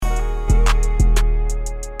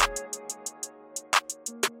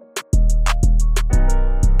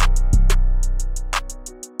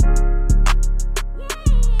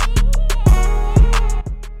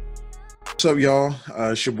What's up, y'all?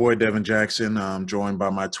 It's your boy Devin Jackson. I'm joined by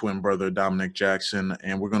my twin brother Dominic Jackson,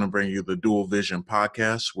 and we're going to bring you the Dual Vision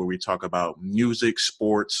podcast, where we talk about music,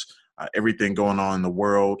 sports, everything going on in the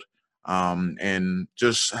world, and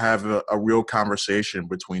just have a real conversation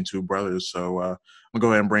between two brothers. So I'm gonna go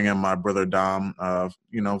ahead and bring in my brother Dom.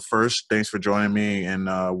 First, thanks for joining me and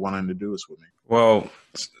wanting to do this with me. Well,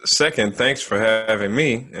 second, thanks for having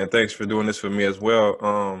me, and thanks for doing this for me as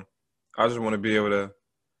well. I just want to be able to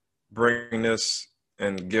bring this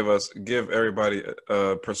and give everybody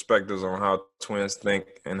perspectives on how twins think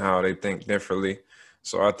and how they think differently.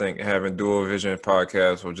 So I think having Dual Vision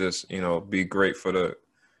podcast will just be great for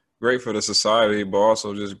the society, but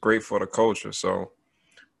also just great for the culture. So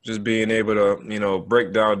just being able to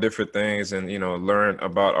break down different things and learn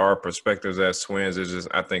about our perspectives as twins is just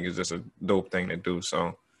I think is just a dope thing to do.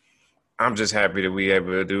 So I'm just happy that we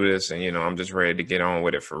able to do this, and I'm just ready to get on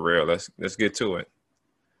with it for real. Let's get to it.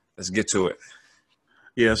 Let's get to it.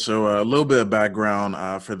 Yeah, so a little bit of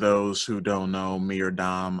background for those who don't know me or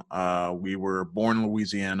Dom. We were born in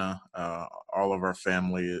Louisiana. All of our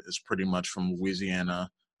family is pretty much from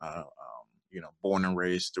Louisiana. Born and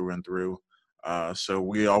raised through and through. So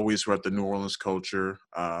we always rep the New Orleans culture,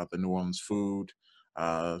 the New Orleans food.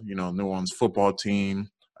 New Orleans football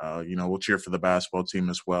team. We'll cheer for the basketball team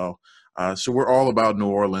as well. So we're all about New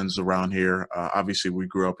Orleans around here. Obviously, we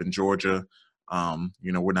grew up in Georgia.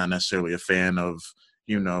 We're not necessarily a fan of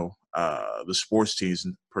the sports teams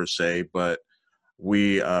per se, but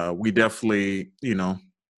we definitely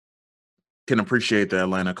can appreciate the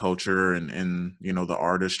Atlanta culture and the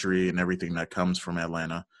artistry and everything that comes from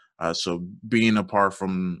Atlanta. So being a part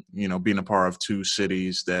of two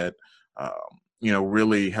cities that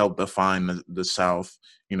really help define the South,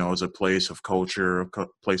 as a place of culture,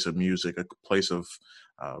 place of music, a place of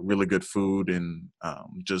really good food, and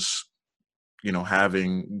just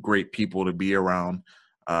having great people to be around.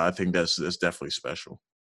 I think that's definitely special.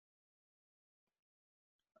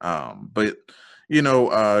 But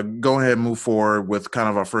go ahead and move forward with kind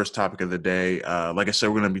of our first topic of the day. Like I said,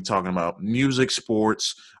 we're going to be talking about music,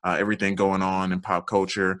 sports, everything going on in pop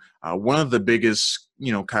culture. One of the biggest,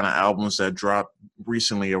 kind of albums that dropped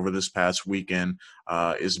recently over this past weekend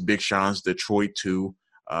is Big Sean's Detroit 2.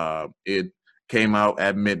 It came out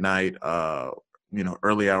at midnight,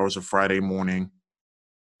 early hours of Friday morning.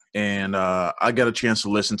 And I got a chance to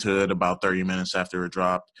listen to it about 30 minutes after it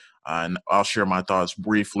dropped. And I'll share my thoughts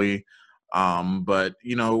briefly. But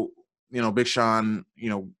Big Sean,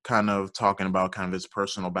 kind of talking about kind of his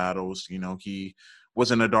personal battles. He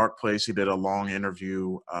was in a dark place. He did a long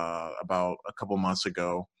interview about a couple months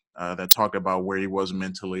ago that talked about where he was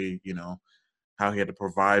mentally. How he had to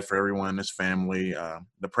provide for everyone in his family,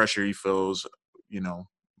 the pressure he feels.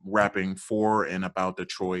 Rapping for and about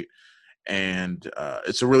Detroit, and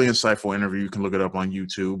it's a really insightful interview. You can look it up on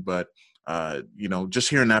YouTube, but just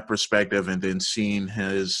hearing that perspective and then seeing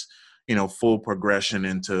his full progression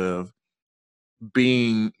into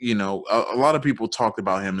being, a lot of people talked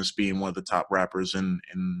about him as being one of the top rappers in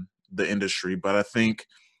the industry, but I think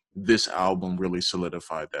this album really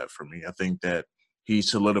solidified that for me. I think that he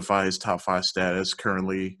solidified his top five status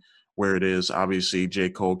currently where it is. Obviously, J.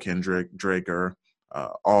 Cole, Kendrick, Drake are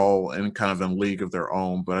all in kind of in league of their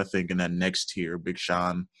own, but I think in that next tier, Big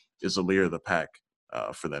Sean is the leader of the pack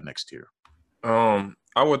for that next tier. I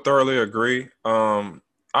would thoroughly agree. I've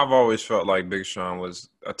always felt like Big Sean was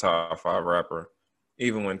a top five rapper,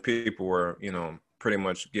 even when people were, pretty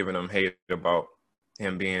much giving him hate about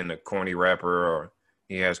him being a corny rapper or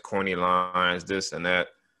he has corny lines, this and that.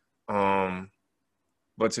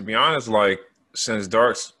 But to be honest, like since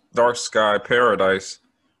Dark Sky Paradise,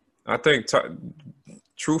 I think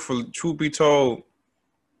truth be told,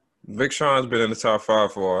 Big Sean's been in the top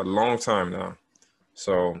five for a long time now.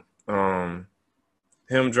 So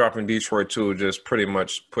him dropping Detroit 2 just pretty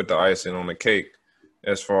much put the icing on the cake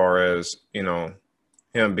as far as,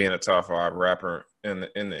 him being a top five rapper in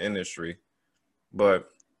the industry. But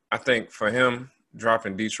I think for him,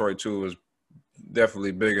 dropping Detroit 2 is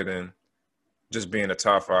definitely bigger than just being a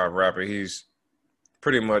top five rapper. He's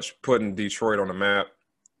pretty much putting Detroit on the map.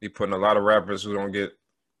 He's putting a lot of rappers who don't get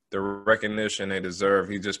the recognition they deserve.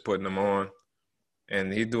 He's just putting them on.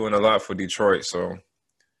 And he's doing a lot for Detroit. So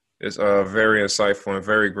it's very insightful and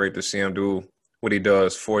very great to see him do what he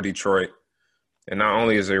does for Detroit. And not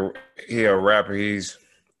only is he a rapper, he's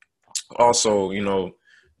also,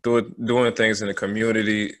 doing things in the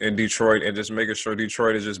community in Detroit and just making sure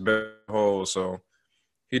Detroit is just better whole. So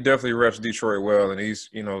he definitely reps Detroit well. And he's,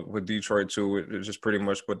 with Detroit too, it just pretty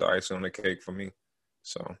much put the icing on the cake for me.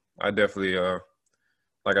 So I definitely,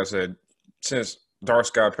 like I said, since Dark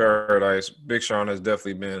Sky Paradise, Big Sean has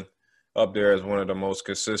definitely been up there as one of the most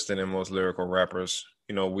consistent and most lyrical rappers,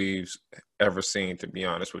 we've ever seen, to be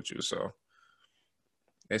honest with you. So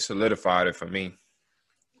they solidified it for me.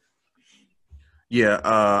 Yeah,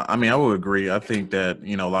 I mean, I would agree. I think that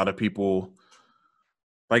a lot of people,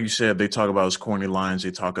 like you said, they talk about his corny lines.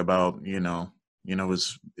 They talk about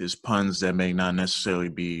his puns that may not necessarily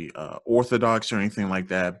be orthodox or anything like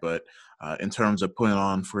that. But in terms of putting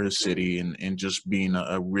on for his city and just being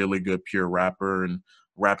a really good pure rapper and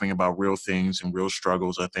rapping about real things and real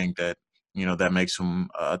struggles, I think that that makes him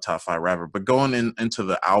a top five rapper. But going into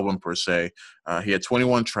the album per se, he had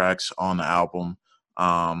 21 tracks on the album.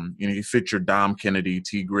 He featured Dom Kennedy,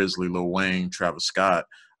 T Grizzly, Lil Wayne, Travis Scott,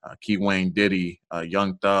 Key Wayne, Diddy,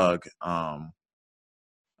 Young Thug,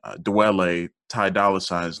 Dwele, Ty Dolla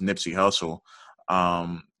Sign's, Nipsey Hussle.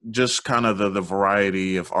 Just kind of the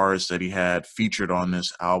variety of artists that he had featured on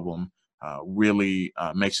this album really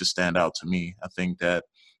makes it stand out to me. I think that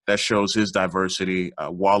shows his diversity.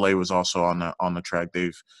 Wale was also on the track.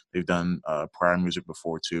 They've done prior music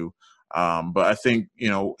before too, but I think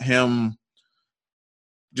him,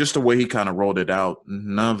 just the way he kind of rolled it out.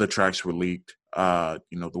 None of the tracks were leaked. The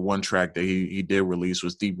one track that he did release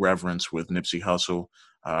was Deep Reverence with Nipsey Hussle.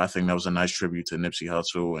 I think that was a nice tribute to Nipsey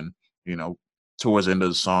Hussle. And, towards the end of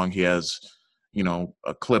the song, he has,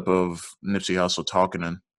 a clip of Nipsey Hussle talking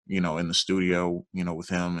in the studio, with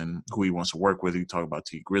him and who he wants to work with. He talked about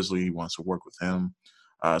T Grizzly. He wants to work with him.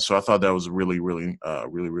 So I thought that was really, really,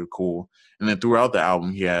 really cool. And then throughout the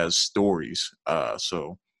album, he has stories.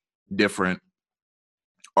 So different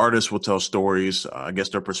artists will tell stories, I guess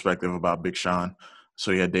their perspective about Big Sean.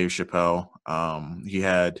 So he had Dave Chappelle. He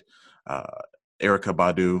had uh, Erica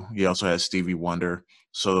Badu. He also had Stevie Wonder.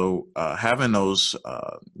 So having those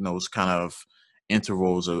kind of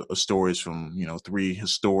intervals of stories from three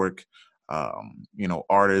historic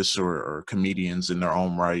artists or comedians in their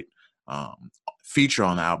own right feature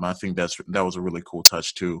on the album, I think that was a really cool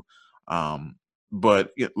touch too. Um,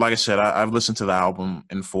 but like I said, I've listened to the album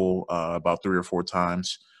in full about 3 or 4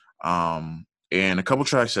 times, and a couple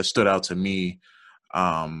tracks that stood out to me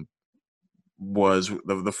um, was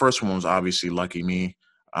the first one was obviously "Lucky Me."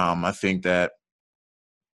 I think that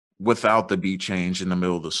without the beat change in the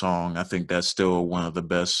middle of the song, I think that's still one of the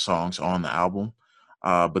best songs on the album.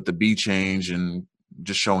 But the beat change and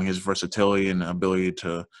just showing his versatility and ability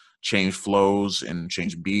to change flows and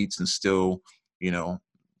change beats and still, you know,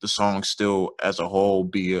 the song still as a whole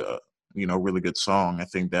be a really good song. I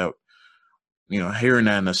think that hearing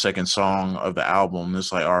that in the second song of the album,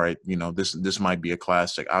 it's like, all right, this might be a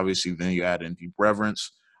classic. Obviously, then you add in Deep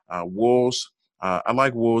Reverence, Wolves. I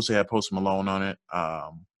like Wolves. They had Post Malone on it.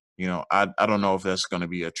 I don't know if that's going to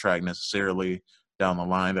be a track necessarily down the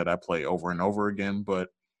line that I play over and over again, but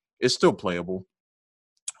it's still playable.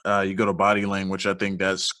 You go to Body Language. I think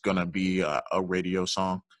that's going to be a radio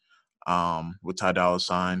song with Ty Dolla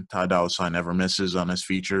Sign. Ty Dolla Sign never misses on his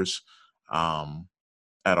features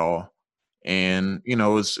at all. And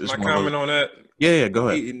it's My one of those. comment on that, Yeah, go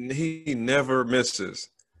ahead. he never misses.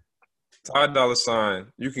 Ty Dolla Sign,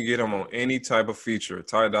 you can get him on any type of feature.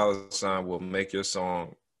 Ty Dolla Sign will make your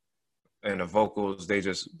song, and the vocals they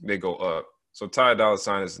go up. So Ty Dolla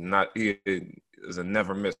Sign is a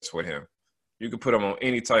never miss with him. You can put him on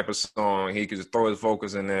any type of song. He can just throw his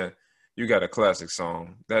vocals in there. You got a classic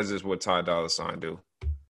song. That's just what Ty Dolla Sign do.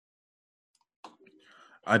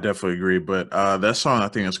 I definitely agree, but that song I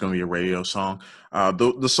think is going to be a radio song.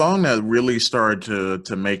 The song that really started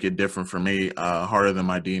to make it different for me, "Harder Than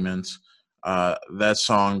My Demons." That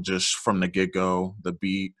song just from the get go, the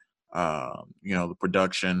beat, the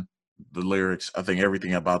production, the lyrics. I think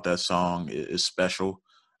everything about that song is special.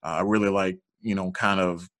 I really like kind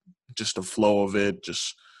of just the flow of it,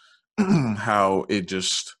 just how it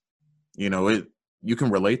just it you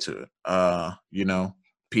can relate to it.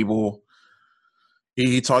 People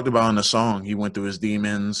he talked about in the song, he went through his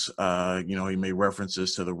demons. He made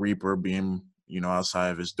references to the Reaper being,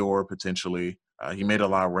 outside of his door potentially. He made a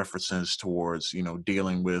lot of references towards,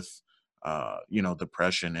 dealing with,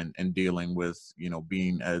 depression and dealing with,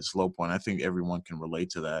 being at its low point. I think everyone can relate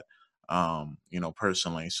to that,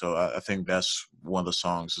 personally. So I think that's one of the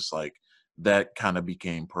songs. It's like that kind of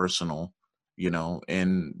became personal,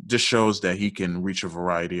 and just shows that he can reach a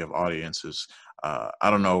variety of audiences. I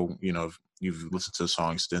don't know, if you've listened to the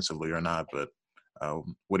song extensively or not, but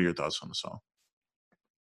what are your thoughts on the song?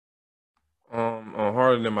 On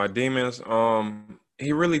Harder Than My Demons,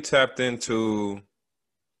 he really tapped into,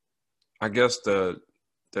 I guess, the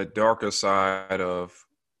darker side of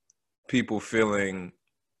people feeling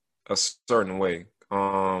a certain way.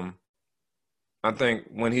 I think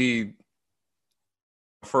when he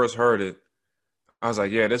first heard it, I was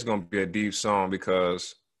like, yeah, this is gonna be a deep song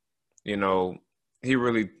because you know he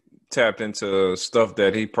really tapped into stuff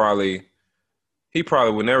that he probably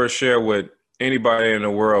would never share with anybody in the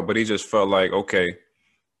world, but he just felt like, okay,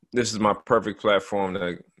 this is my perfect platform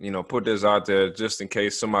to, put this out there just in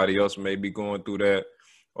case somebody else may be going through that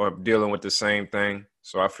or dealing with the same thing.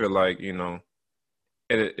 So I feel like,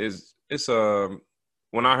 it's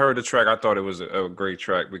when I heard the track, I thought it was a great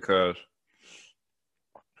track because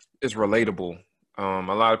it's relatable. A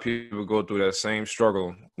lot of people go through that same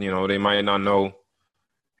struggle. They might not know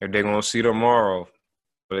if they're gonna see tomorrow,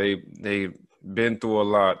 but they been through a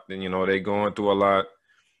lot, and they going through a lot.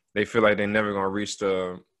 They feel like they're never gonna reach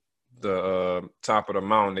the top of the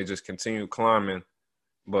mountain. They just continue climbing,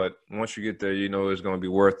 but once you get there, it's gonna be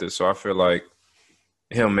worth it. So I feel like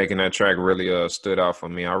him making that track really stood out for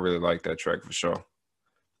me. I really like that track for sure,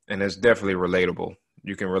 and it's definitely relatable.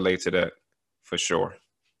 You can relate to that for sure.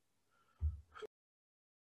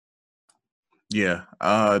 Yeah,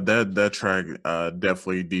 that track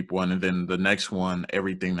definitely deep one, and then the next one,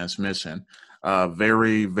 everything that's missing,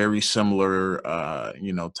 very very similar,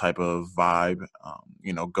 type of vibe.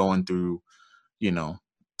 Going through you know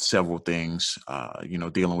several things,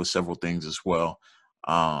 dealing with several things as well.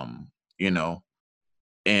 Um, you know,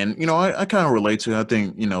 and I kind of relate to it. I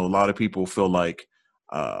think a lot of people feel like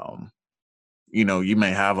um, you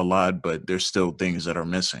may have a lot, but there's still things that are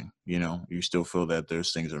missing. You still feel that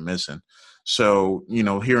there's things are missing. So,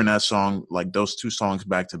 hearing that song, like those two songs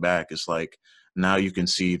back to back, it's like now you can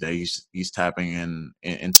see that he's tapping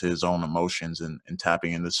into his own emotions and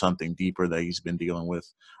tapping into something deeper that he's been dealing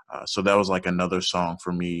with. So that was like another song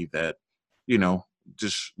for me that, you know,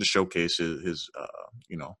 just to showcase his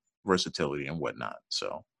versatility and whatnot.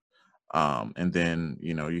 So, and then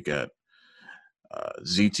you got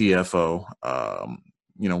ZTFO,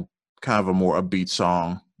 kind of a more upbeat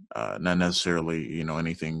song, not necessarily,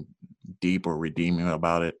 anything deep or redeeming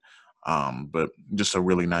about it, but just a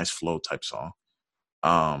really nice flow type song.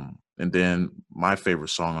 And then my favorite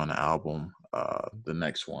song on the album, the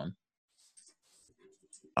next one,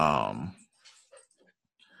 um,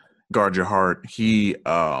 Guard Your Heart. He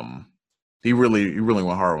really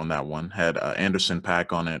went hard on that one. Had Anderson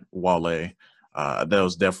Pack on it, Wale. That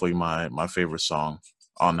was definitely my favorite song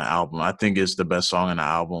on the album. I think it's the best song on the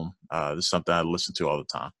album. It's something I listen to all the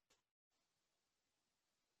time.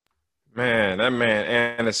 Man, that man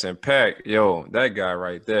Anderson Pack, yo, that guy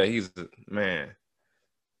right there, he's the man.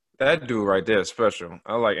 That dude right there is special.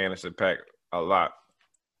 I like Anderson Pack a lot.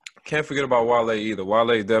 Can't forget about Wale either.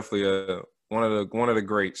 Wale definitely one of the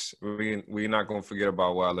greats. We not gonna forget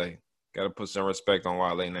about Wale. Got to put some respect on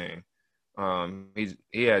Wale name.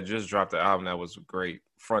 He had just dropped the album that was great,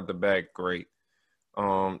 front to back, great.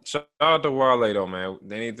 Shout out to Wale though, man.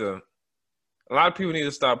 They need to. A lot of people need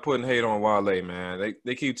to stop putting hate on Wale, man.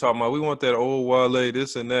 They keep talking about we want that old Wale,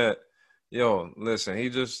 this and that. Yo, listen,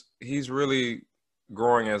 he's really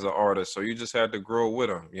growing as an artist, so you just had to grow with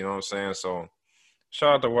him. You know what I'm saying? So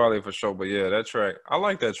shout out to Wale for sure. But yeah, that track, I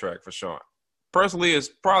like that track for sure. Personally, it's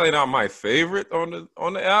probably not my favorite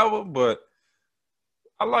on the album, but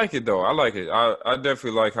I like it though. I like it. I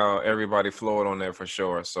definitely like how everybody flowed on there for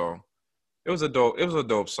sure. So it was a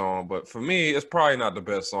dope song. But for me, it's probably not the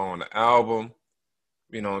best song on the album.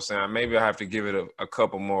 You know what I'm saying? Maybe I have to give it a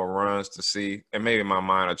couple more runs to see, and maybe my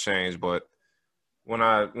mind will change. But when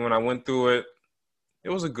I went through it, it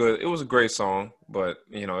was a great song. But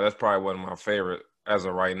that's probably one of my favorite as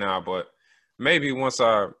of right now. But maybe once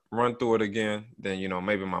I run through it again, then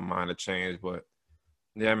maybe my mind will change. But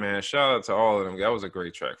yeah, man, shout out to all of them. That was a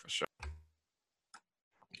great track for sure.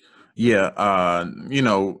 Yeah,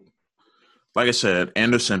 like I said,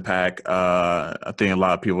 Anderson Pack. I think a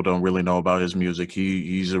lot of people don't really know about his music.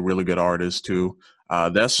 He's a really good artist too.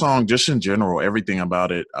 That song, just in general, everything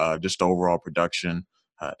about it, just the overall production,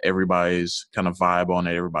 everybody's kind of vibe on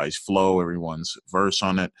it, everybody's flow, everyone's verse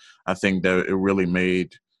on it. I think that it really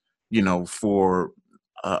made, for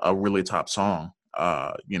a really top song.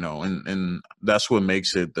 And that's what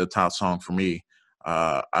makes it the top song for me.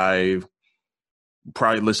 I've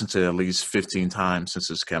probably listened to it at least 15 times since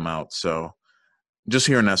it's come out. So just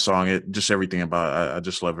hearing that song, just everything about it, I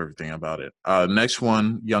just love everything about it. Next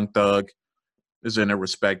one, Young Thug is in it,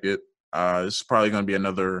 Respect It. This is probably going to be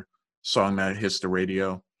another song that hits the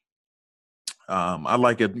radio. I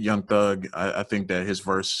like it, Young Thug. I think that his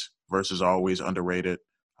verse is always underrated.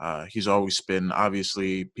 He's always spitting.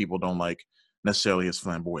 Obviously, people don't like necessarily his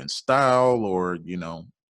flamboyant style or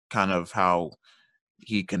kind of how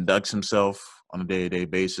he conducts himself on a day-to-day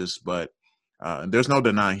basis, but there's no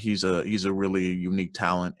denying he's a really unique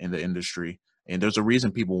talent in the industry, and there's a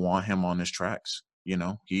reason people want him on his tracks. You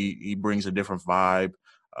know, he brings a different vibe,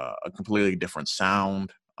 a completely different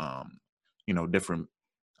sound, different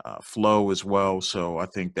flow as well. So I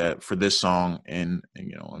think that for this song, in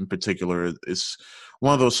particular, it's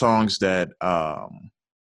one of those songs that,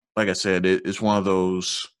 like I said, it's one of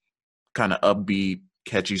those kind of upbeat,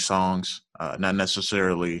 catchy songs. Not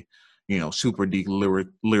necessarily, super deep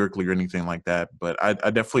lyrically or anything like that. But I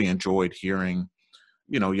definitely enjoyed hearing,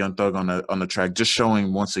 Young Thug on the track, just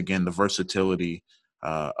showing once again the versatility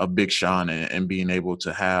of Big Sean and being able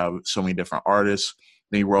to have so many different artists.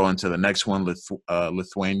 Then you roll into the next one,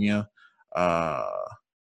 Lithuania, uh,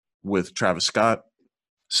 with Travis Scott.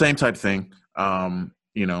 Same type thing.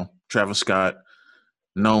 Travis Scott,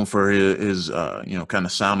 known for his kind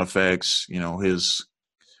of sound effects. He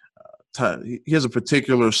has a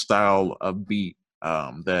particular style of beat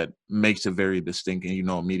that makes it very distinct, and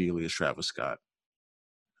immediately it's Travis Scott.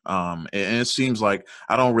 And it seems like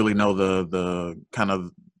I don't really know the kind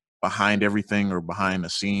of behind everything or behind the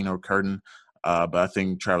scene or curtain, but I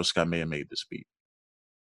think Travis Scott may have made this beat.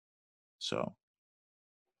 So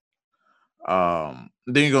then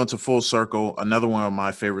you go into Full Circle, another one of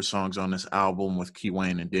my favorite songs on this album with Key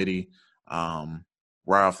Wayne and Diddy. Um,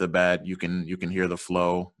 right off the bat, you can hear the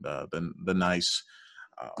flow, the nice,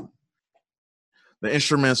 uh, the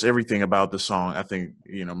instruments, everything about the song. I think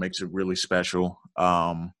makes it really special.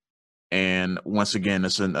 And once again,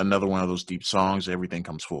 it's another one of those deep songs. Everything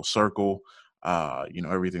comes full circle.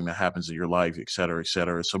 Everything that happens in your life, et cetera, et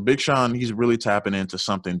cetera. So Big Sean, he's really tapping into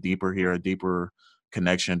something deeper here, a deeper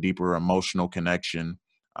connection, deeper emotional connection.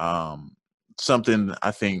 Um, Something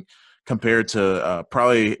I think compared to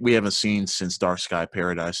probably we haven't seen since Dark Sky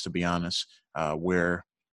Paradise, to be honest, where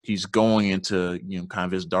he's going into kind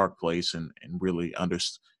of his dark place and really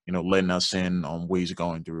letting us in on what he's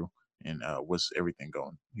going through and what's everything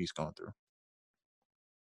he's going through.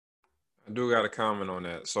 I do got a comment on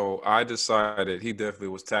that. So I decided he definitely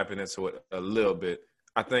was tapping into it a little bit.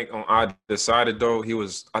 I think on I decided though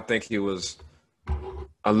I think he was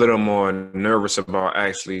a little more nervous about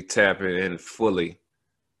actually tapping in fully.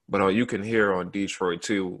 But you can hear on Detroit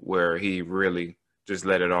too, where he really just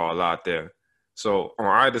let it all out there. So on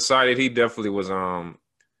I decided he definitely was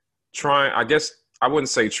trying. I guess I wouldn't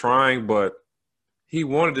say trying, but he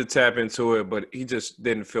wanted to tap into it, but he just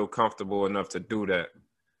didn't feel comfortable enough to do that.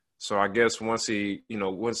 So I guess once he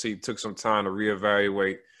took some time to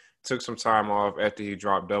reevaluate, took some time off after he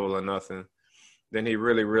dropped Double or Nothing, then he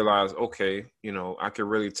really realized, okay, I could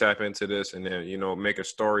really tap into this and then, make a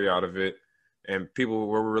story out of it and people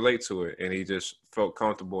will relate to it. And he just felt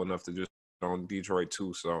comfortable enough to just on Detroit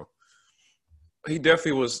too. So he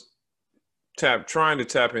definitely was trying to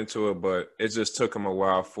tap into it, but it just took him a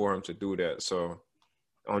while for him to do that. So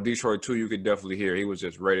on Detroit 2, you could definitely hear he was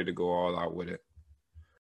just ready to go all out with it.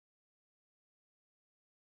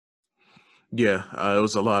 Yeah, it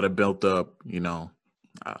was a lot of built up,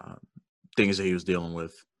 uh, things that he was dealing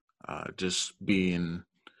with, just being,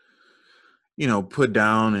 put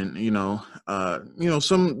down, and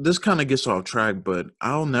some this kind of gets off track, but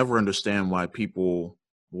I'll never understand why people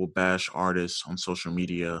will bash artists on social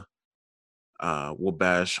media, will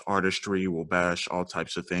bash artistry, will bash all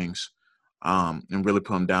types of things, and really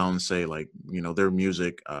put them down and say like, their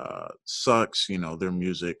music sucks, their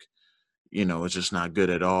music it's just not good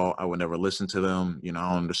at all. I would never listen to them. I don't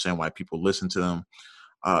understand why people listen to them.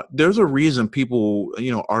 There's a reason people,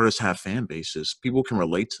 artists have fan bases. People can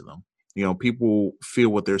relate to them. People feel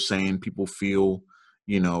what they're saying. People feel,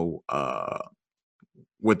 you know, uh,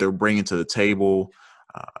 what they're bringing to the table.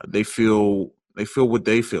 They feel what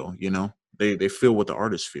they feel. They feel what the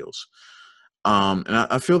artist feels. And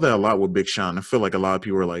I feel that a lot with Big Sean. I feel like a lot of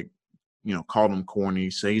people are like, call him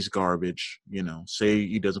corny, say he's garbage, say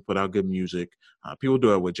he doesn't put out good music. People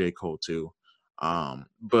do it with J. Cole too.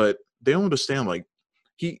 But they don't understand, like,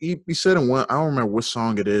 he said in one, I don't remember what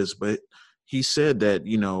song it is, but he said that,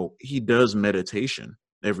 he does meditation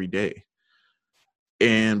every day.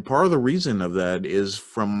 And part of the reason of that is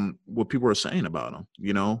from what people are saying about him,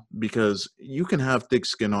 because you can have thick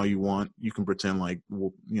skin all you want. You can pretend like,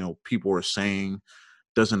 people are saying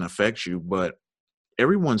doesn't affect you, but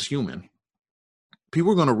everyone's human.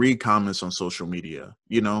 People are going to read comments on social media,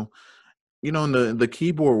 and the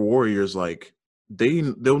keyboard warriors, like,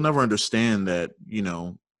 they'll never understand that,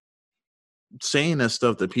 saying that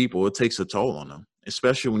stuff to people, it takes a toll on them,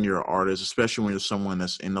 especially when you're an artist, especially when you're someone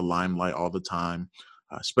that's in the limelight all the time,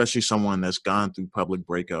 especially someone that's gone through public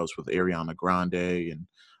breakouts with Ariana Grande and,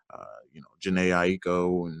 Janae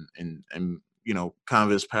Aiko and kind of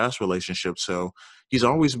his past relationship. So he's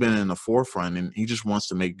always been in the forefront and he just wants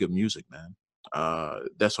to make good music, man.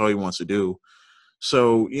 That's all he wants to do.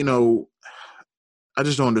 So, I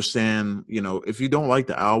just don't understand, if you don't like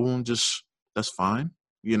the album, just that's fine.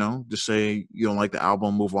 Just say you don't like the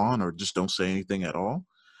album, move on, or just don't say anything at all.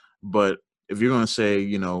 But if you're gonna say,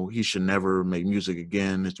 he should never make music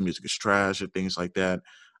again, his music is trash, or things like that,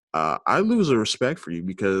 I lose a respect for you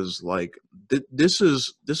because like this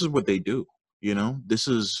is what they do. This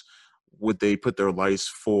is what they put their life's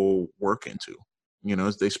full work into.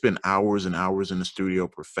 They spend hours and hours in the studio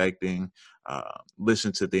perfecting,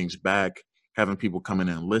 listen to things back, having people coming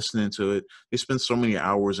in and listening to it. They spend so many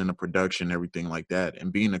hours in the production, everything like that.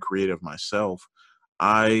 And being a creative myself,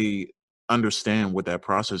 I understand what that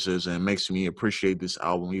process is, and it makes me appreciate this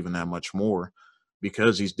album even that much more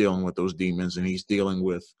because he's dealing with those demons and he's dealing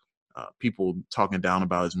with people talking down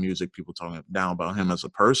about his music, people talking down about him as a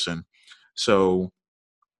person. So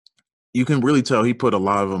you can really tell he put a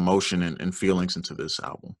lot of emotion and feelings into this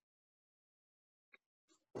album.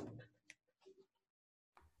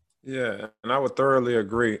 Yeah, and I would thoroughly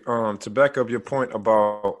agree. To back up your point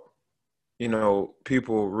about,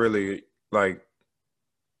 people really like,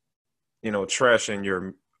 trashing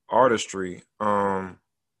your artistry.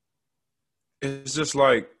 It's just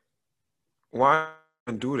like, why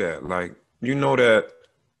do that? Like, that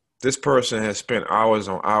this person has spent hours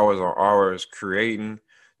on hours on hours creating,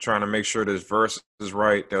 trying to make sure this verse is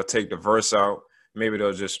right. They'll take the verse out. Maybe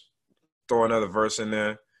they'll just throw another verse in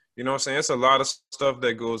there. You know what I'm saying? It's a lot of stuff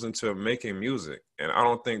that goes into making music. And I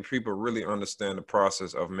don't think people really understand the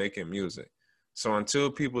process of making music. So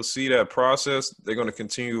until people see that process, they're going to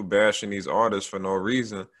continue bashing these artists for no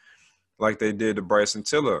reason, like they did to Bryson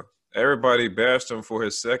Tiller. Everybody bashed him for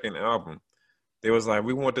his second album. They was like,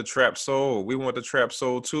 we want the trap soul. We want the trap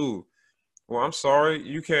soul too. Well, I'm sorry,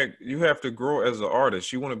 you can't. You have to grow as an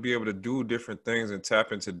artist. You want to be able to do different things and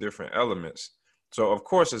tap into different elements. So of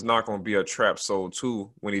course, it's not going to be a trap soul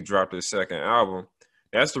 2 when he dropped his second album.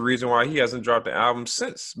 That's the reason why he hasn't dropped the album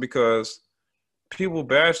since, because people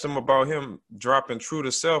bashed him about him dropping True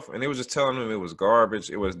to Self, and they was just telling him it was garbage.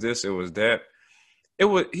 It was this. It was that. It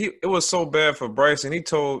was so bad for Bryson. He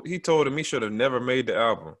told him he should have never made the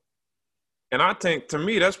album. And I think, to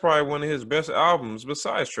me, that's probably one of his best albums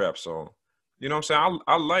besides Trap Soul. You know what I'm saying?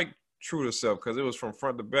 I like True to Self because it was from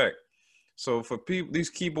front to back. So for people, these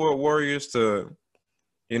keyboard warriors to,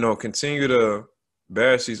 continue to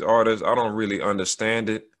bash these artists, I don't really understand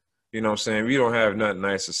it. You know what I'm saying? If you don't have nothing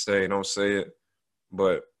nice to say, don't say it.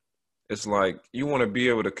 But it's like, you want to be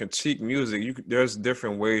able to critique music. There's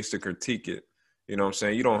different ways to critique it. You know what I'm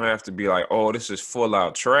saying? You don't have to be like, oh, this is full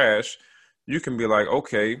out trash. You can be like,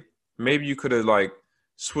 okay, maybe you could have like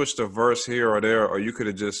switched a verse here or there, or you could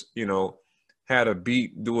have just, had a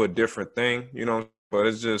beat do a different thing, but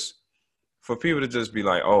it's just for people to just be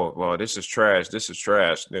like, oh, well, this is trash. This is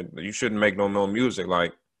trash. You shouldn't make no more music.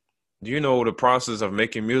 Like, do you know the process of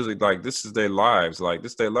making music? Like, this is their lives. Like,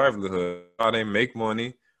 this is their livelihood. How they make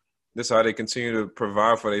money. This is how they continue to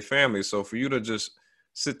provide for their family. So for you to just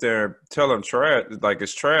sit there and tell them trash, like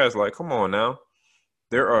it's trash, like, come on now.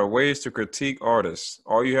 There are ways to critique artists.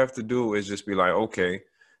 All you have to do is just be like, okay,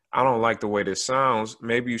 I don't like the way this sounds.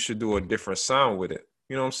 Maybe you should do a different sound with it.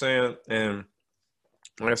 You know what I'm saying? And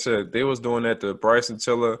like I said, they was doing that to Bryson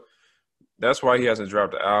Tiller. That's why he hasn't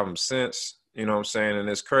dropped the album since. You know what I'm saying? And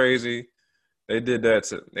it's crazy. They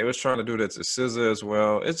was trying to do that to SZA as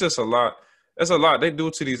well. It's just a lot. It's a lot they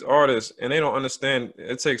do to these artists, and they don't understand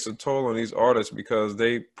it takes a toll on these artists because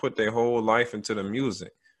they put their whole life into the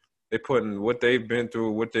music. They putting what they've been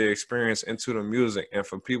through, what they experienced into the music, and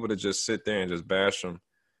for people to just sit there and just bash them,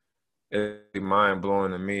 it's mind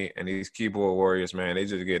blowing to me. And these keyboard warriors, man, they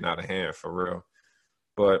just getting out of hand for real.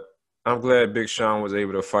 But I'm glad Big Sean was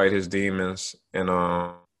able to fight his demons and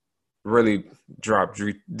really drop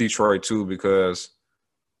Detroit too, because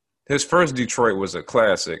his first Detroit was a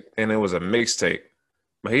classic and it was a mixtape.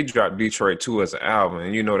 But he dropped Detroit 2 as an album,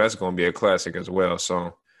 and that's going to be a classic as well.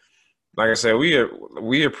 So, like I said,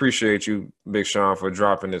 we appreciate you, Big Sean, for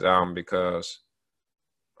dropping this album because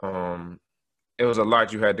it was a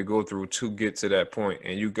lot you had to go through to get to that point,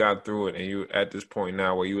 and you got through it, and you at this point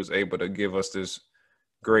now where you was able to give us this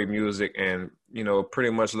great music and pretty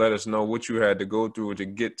much let us know what you had to go through to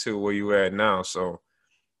get to where you at now. So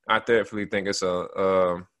I definitely think it's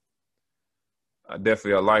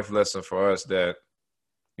definitely a life lesson for us that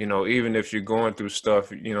even if you're going through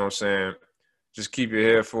stuff, what I'm saying, just keep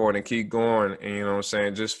your head forward and keep going, and what I'm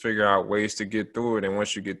saying, just figure out ways to get through it, and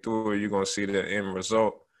once you get through it, you're gonna see the end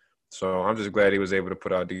result. So I'm just glad he was able to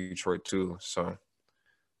put out Detroit too. So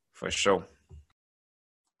for sure.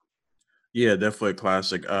 Yeah, definitely a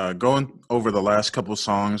classic. Going over the last couple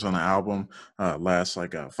songs on the album, last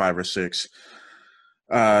like 5 or 6.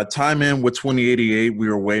 Time in with 2088. We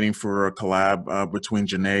were waiting for a collab between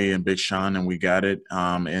Janae and Big Sean, and we got it.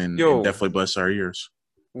 And Yo, definitely bless our ears.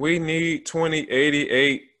 we need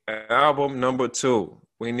 2088 album number 2.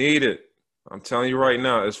 We need it. I'm telling you right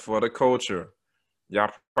now, it's for the culture. Y'all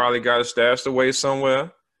probably got it stashed away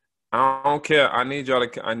somewhere. I don't care. I need y'all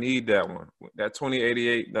to. I need that one. That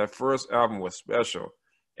 2088, that first album was special,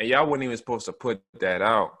 and y'all wasn't even supposed to put that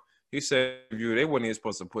out. He said, "You, they wasn't even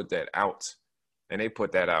supposed to put that out, and they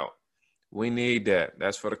put that out. We need that.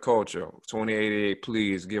 That's for the culture. 2088,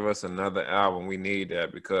 please give us another album. We need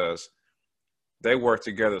that because they work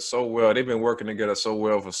together so well. They've been working together so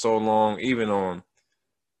well for so long, even on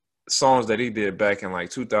songs that he did back in like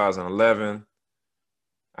 2011.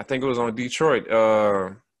 I think it was on Detroit.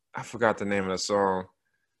 I forgot the name of the song.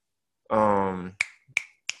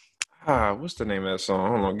 What's the name of that song?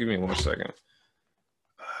 Hold on, give me 1 second.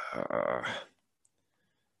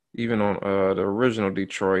 Even on the original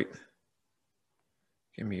Detroit.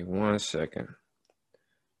 Give me 1 second.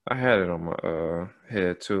 I had it on my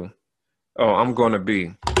head too. Oh, I'm Gonna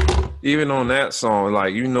Be. Even on that song,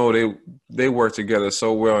 like they work together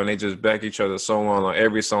so well and they just back each other so well on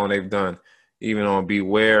every song they've done. Even on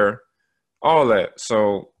Beware, all that.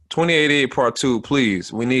 So 2088 Part 2,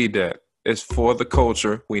 please. We need that. It's for the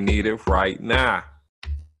culture. We need it right now.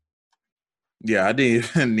 Yeah, I didn't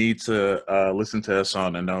even need to listen to that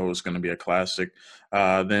song to know it was going to be a classic.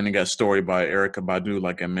 Then it got Story by Erica Badu,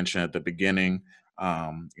 like I mentioned at the beginning.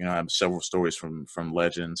 I have several stories from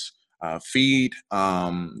legends. Feed,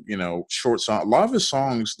 short song. A lot of his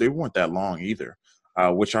songs, they weren't that long either,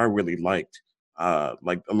 which I really liked.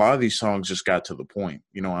 Like a lot of these songs just got to the point.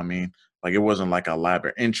 You know what I mean? Like it wasn't like an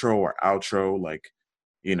elaborate intro or outro. Like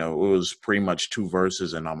it was pretty much two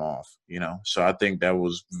verses and I'm off. So I think that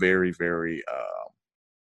was very, very,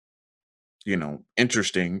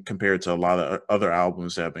 interesting compared to a lot of other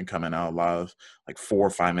albums that have been coming out. A lot of like 4 or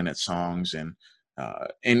 5 minute songs, and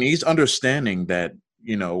he's understanding that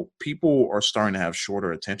people are starting to have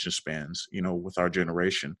shorter attention spans. With our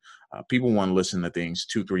generation, people want to listen to things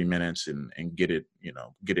 2-3 minutes and get it,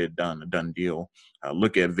 get it done, a done deal.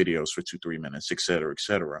 Look at videos for 2-3 minutes, et cetera, et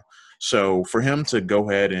cetera. So for him to go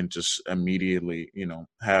ahead and just immediately,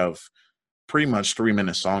 have pretty much 3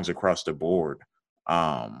 minute songs across the board,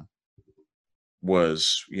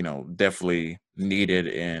 was definitely needed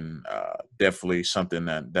and definitely something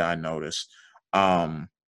that I noticed. Um,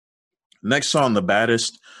 Next song, The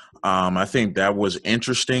Baddest. I think that was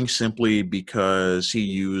interesting simply because he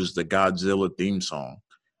used the Godzilla theme song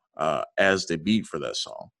as the beat for that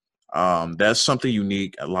song. That's something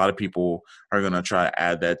unique. A lot of people are gonna try to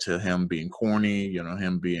add that to him being corny,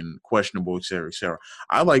 him being questionable, et cetera, et cetera.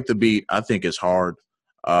 I like the beat. I think it's hard.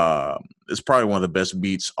 It's probably one of the best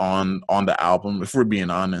beats on the album. If we're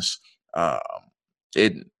being honest, um,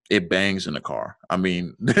 it it bangs in the car. I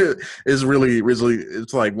mean, it's really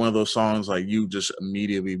it's like one of those songs like you just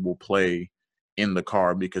immediately will play in the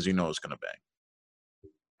car because you know it's gonna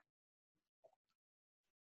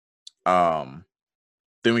bang.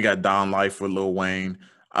 Then we got Down Life with Lil Wayne.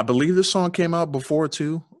 I believe this song came out before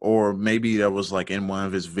too, or maybe that was like in one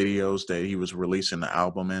of his videos that he was releasing the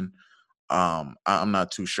album in. I'm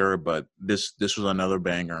not too sure, but this was another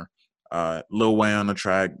banger. Lil Wayne on the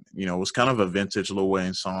track, it was kind of a vintage Lil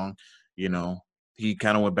Wayne song. You know, he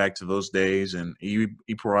kind of went back to those days, and he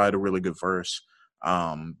provided a really good verse.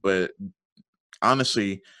 But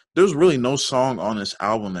honestly, there's really no song on this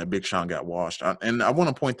album that Big Sean got washed. And I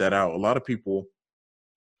want to point that out. A lot of people,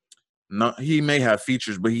 he may have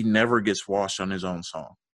features, but he never gets washed on his own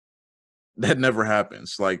song. That never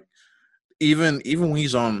happens. Like even when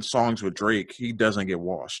he's on songs with Drake, he doesn't get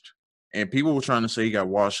washed. And people were trying to say he got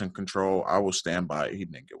washed in Control. I will stand by it. He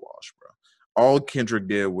didn't get washed, bro. All Kendrick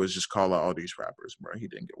did was just call out all these rappers, bro. He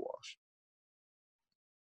didn't get washed.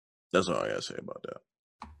 That's all I gotta say about that.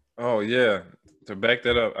 Oh yeah, to back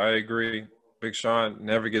that up, I agree. Big Sean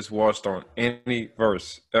never gets washed on any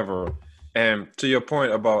verse ever. And to your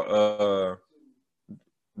point about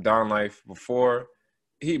Down Life before,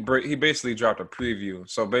 he basically dropped a preview.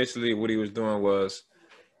 So basically, what he was doing was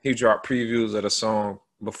he dropped previews of the song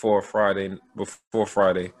before Friday.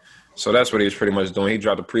 So that's what he was pretty much doing. He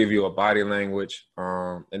dropped a preview of Body Language,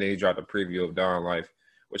 and then he dropped a preview of Down Life,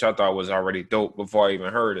 which I thought was already dope before I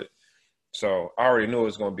even heard it. So I already knew it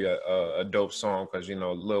was going to be a dope song because,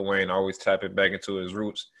 Lil Wayne always tap it back into his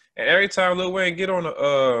roots. And every time Lil Wayne get on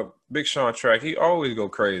a Big Sean track, he always go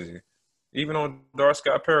crazy. Even on Dark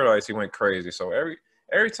Sky Paradise, he went crazy. So every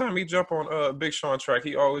time he jump on a Big Sean track,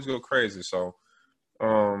 he always go crazy. So,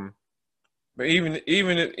 but even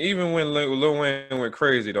when Lil Wayne went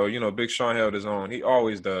crazy though, Big Sean held his own. He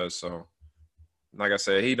always does. So like I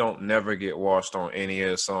said, he don't never get washed on any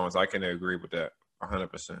of his songs. I can agree with that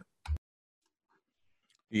 100%.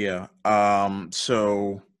 Yeah.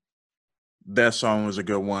 So that song was a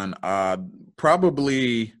good one.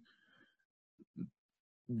 Probably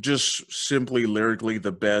just simply lyrically,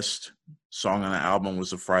 the best song on the album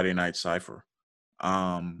was the Friday Night Cipher.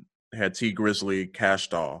 Had T Grizzly, Cash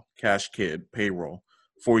Doll, Cash Kid, Payroll,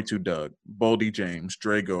 42 Doug, Boldy James,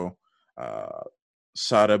 Drago, uh,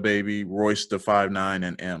 Sada Baby, Royce the 5'9",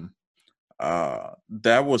 and M.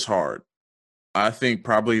 That was hard. I think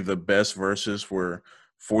probably the best verses were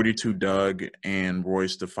 42 Doug and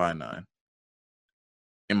Royce the 5'9",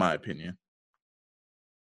 in my opinion.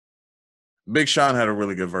 Big Sean had a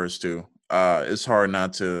really good verse too. It's hard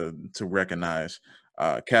not to recognize.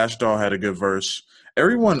 Cash Doll had a good verse.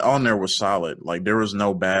 Everyone on there was solid. Like there was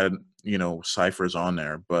no bad, ciphers on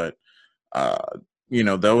there. But uh,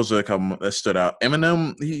 there was a couple that stood out.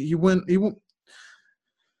 Eminem, he went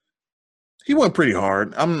pretty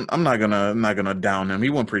hard. I'm not gonna down him. He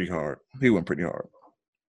went pretty hard. He went pretty hard.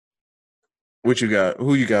 What you got?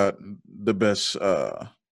 Who you got the best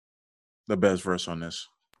verse on this?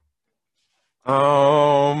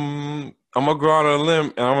 I'm gonna go out on a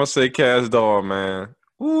limb and I'm gonna say Cash Doll, man.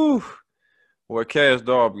 Woo, boy, Cash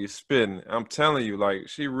Doll be spitting. I'm telling you, like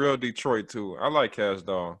she real Detroit too. I like Cash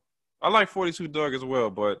Doll. I like 42 Doug as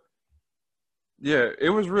well, but yeah, it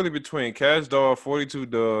was really between Cash Doll, 42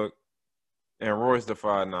 Doug, and Royce the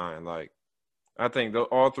 5'9". Like I think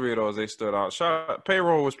all three of those they stood out.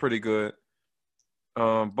 Payroll was pretty good.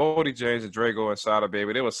 Boldy James and Drago and Sada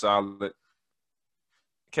Baby, they were solid.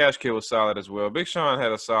 Cash Kid was solid as well. Big Sean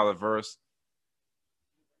had a solid verse.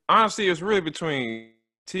 Honestly, it was really between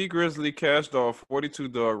T Grizzly, Cash Doll, 42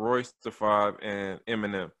 Doug, Royce the 5, and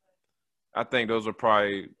Eminem. I think those are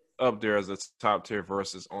probably up there as the top tier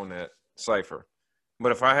verses on that cipher.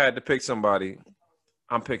 But if I had to pick somebody,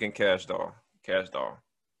 I'm picking Cash Doll. Cash Doll.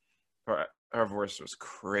 Her voice was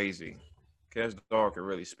crazy. Cash Doll could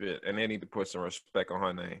really spit, and they need to put some respect on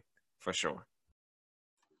her name for sure.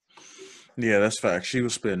 Yeah, that's fact. She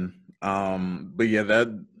was spitting. But yeah,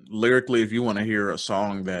 that lyrically, if you want to hear a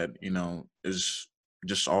song that is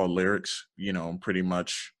just all lyrics, pretty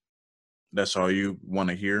much that's all you want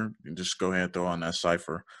to hear, you just go ahead and throw on that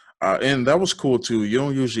cipher. And that was cool too. You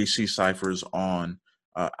don't usually see ciphers on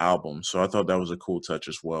albums, so I thought that was a cool touch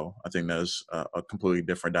as well. I think that's a completely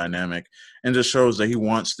different dynamic, and just shows that he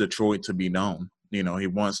wants Detroit to be known. He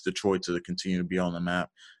wants Detroit to continue to be on the map.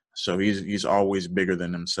 So he's always bigger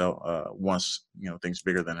than himself. Wants things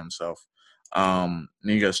bigger than himself. And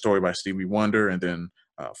you got a story by Stevie Wonder, and then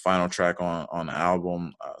final track on the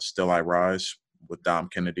album, "Still I Rise" with Dom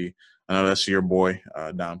Kennedy. I know that's your boy,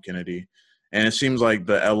 Dom Kennedy. And it seems like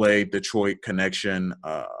the LA Detroit connection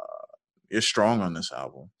is strong on this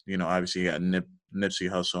album. Obviously, you got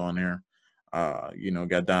Nipsey Hussle on here.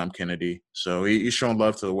 Got Dom Kennedy. So he's showing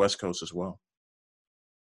love to the West Coast as well.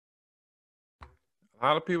 A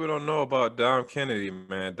lot of people don't know about Dom Kennedy,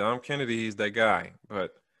 man. Dom Kennedy, he's that guy. But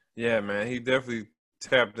yeah, man, he definitely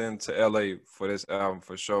tapped into LA for this album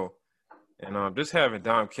for sure. And just having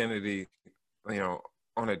Dom Kennedy,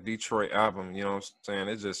 on a Detroit album, you know what I'm saying?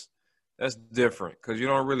 It's just that's different because you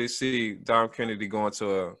don't really see Dom Kennedy going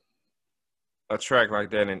to a track like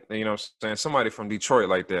that, and what I'm saying, somebody from Detroit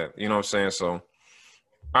like that, you know what I'm saying? So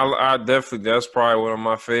I definitely that's probably one of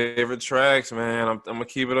my favorite tracks, man. I'm gonna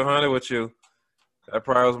keep it 100 with you. That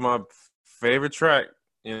probably was my favorite track,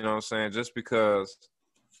 you know what I'm saying? Just because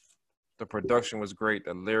the production was great,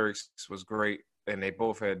 the lyrics was great, and they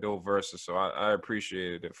both had dope verses, so I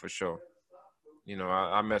appreciated it for sure.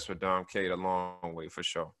 I mess with Dom K a long way for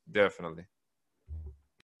sure, definitely.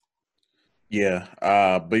 Yeah,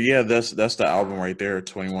 but yeah, that's the album right there.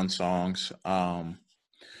 21 songs.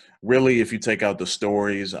 Really, if you take out the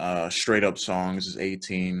stories, straight up songs is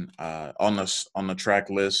 18. On the track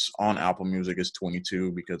list on Apple Music is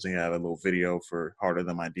 22 because they had a little video for "Harder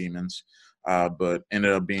Than My Demons." But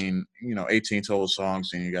ended up being 18 total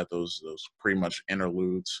songs, and you got those pretty much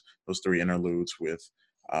interludes, those three interludes with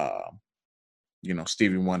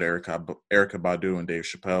Stevie Wonder, Erica Badu, and Dave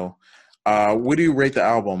Chappelle. What do you rate the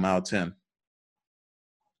album out of 10?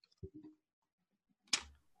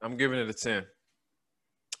 I'm giving it a 10.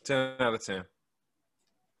 10 out of 10.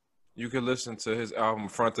 You can listen to his album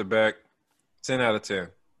front to back. 10 out of 10.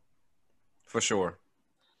 For sure.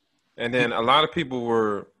 And then a lot of people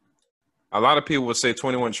would say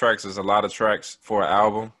 21 tracks is a lot of tracks for an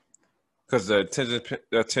album because the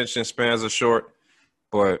attention spans are short,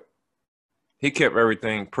 but he kept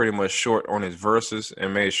everything pretty much short on his verses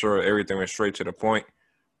and made sure everything went straight to the point.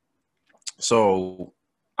 So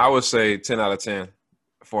I would say 10 out of 10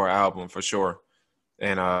 for an album for sure.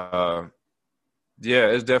 And yeah,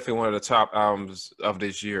 it's definitely one of the top albums of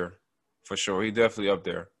this year, for sure. He definitely up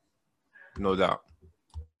there, no doubt.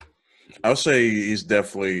 I would say he's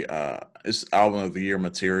definitely it's album of the year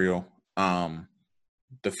material.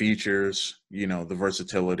 The features, the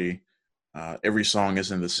versatility. Every song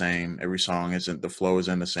isn't the same. Every song isn't the flow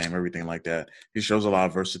isn't the same. Everything like that. He shows a lot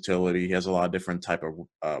of versatility. He has a lot of different type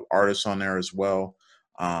of artists on there as well.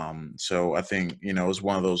 So I think it's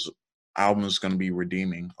one of those albums going to be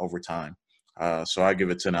redeeming over time. So I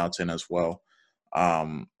give it 10 out of 10 as well.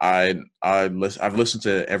 I've listened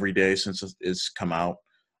to it every day since it's come out.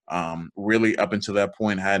 Really up until that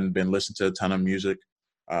point, hadn't been listening to a ton of music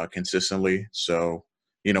consistently. So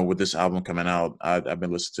with this album coming out, I've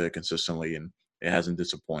been listening to it consistently, and it hasn't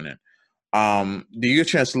disappointed. Do you get a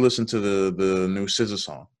chance to listen to the new SZA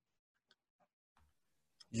song?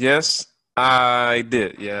 Yes, I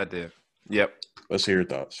did. Yeah, I did. Yep. Let's hear your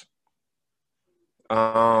thoughts.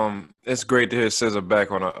 It's great to hear SZA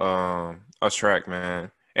back on a track,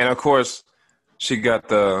 man. And of course, she got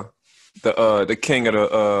the king of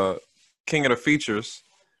the features,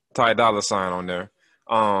 Ty Dolla Sign on there.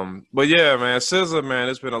 But yeah, man, SZA, man,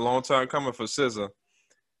 it's been a long time coming for SZA.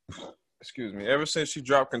 Excuse me. Ever since she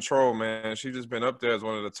dropped Control, man, she just been up there as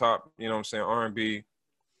one of the top, R&B,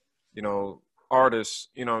 you know, artists,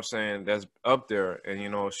 that's up there.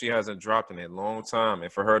 And, she hasn't dropped in a long time.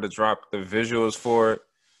 And for her to drop the visuals for it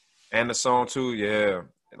and the song too, yeah.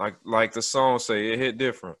 Like the song say, it hit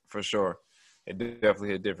different for sure. It definitely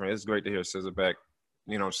hit different. It's great to hear SZA back,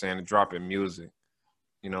 dropping music.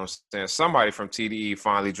 Somebody from TDE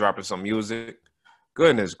finally dropping some music.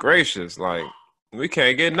 Goodness gracious, like we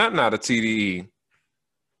can't get nothing out of TDE.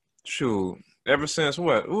 Shoot, ever since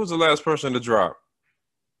what? Who was the last person to drop?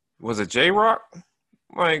 Was it J Rock?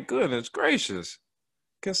 My goodness gracious.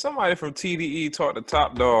 Can somebody from TDE talk to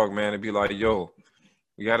Top Dog, man, and be like, yo,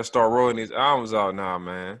 we got to start rolling these albums out now,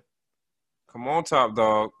 man. Come on, Top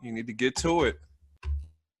Dog. You need to get to it.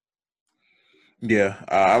 Yeah,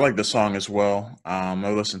 I like the song as well. I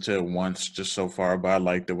listened to it once just so far, but I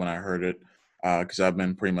liked it when I heard it because I've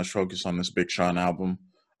been pretty much focused on this Big Sean album.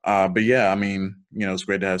 But yeah, I mean, it's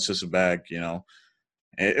great to have Sissa back.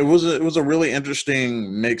 It was a really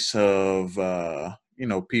interesting mix of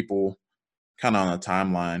people kind of on a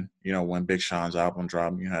timeline. When Big Sean's album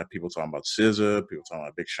dropped, you had people talking about SZA, people talking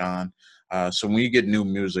about Big Sean. So when you get new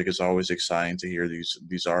music, it's always exciting to hear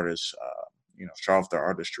these artists, show off their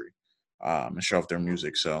artistry and show off their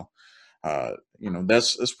music. So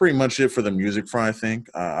that's pretty much it for the music front. I think.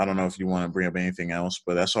 I don't know if you want to bring up anything else,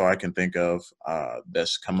 but that's all I can think of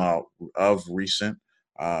that's come out of recent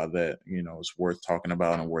that is worth talking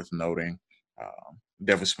about and worth noting.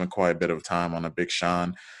 Definitely spent quite a bit of time on a Big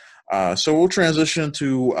Sean. So we'll transition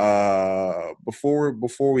to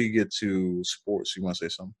before we get to sports. You want to say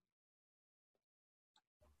something?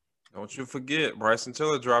 Don't you forget, Bryson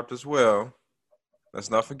Tiller dropped as well. Let's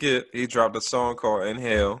not forget, he dropped a song called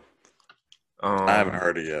Inhale. I haven't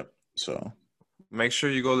heard it yet, so make sure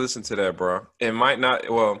you go listen to that, bro. It might not,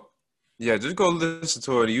 well, yeah, just go listen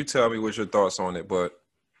to it. And you tell me what your thoughts on it. But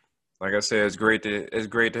like I said, it's great to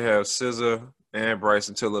have SZA and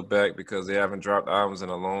Bryson Tiller back because they haven't dropped albums in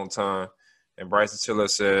a long time. And Bryson Tiller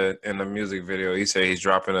said in the music video, he said he's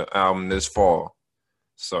dropping an album this fall.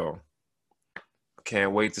 So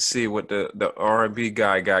can't wait to see what the R&B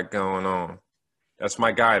guy got going on. That's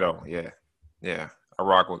my guy though. Yeah. Yeah. I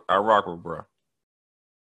rock with bro.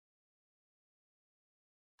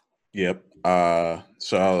 yep.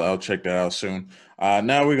 So I'll check that out soon.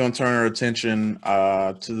 Now we're gonna turn our attention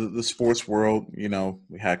to the sports world.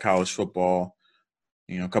 We had college football.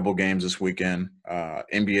 A couple games this weekend.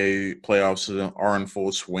 NBA playoffs are in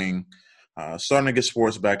full swing. Starting to get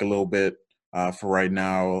sports back a little bit for right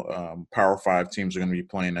now. Power 5 teams are going to be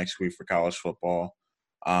playing next week for college football.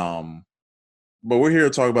 But we're here to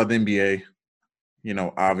talk about the NBA.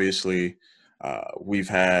 Obviously, we've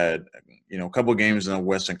had, a couple games in the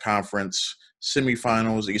Western Conference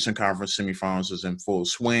semifinals. The Eastern Conference semifinals is in full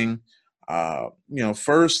swing.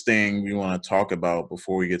 First thing we want to talk about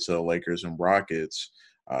before we get to the Lakers and Rockets,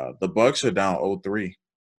 the Bucks are down 0-3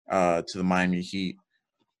 to the Miami Heat.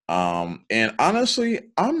 And honestly,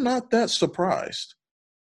 I'm not that surprised.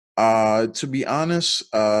 To be honest,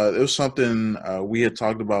 it was something we had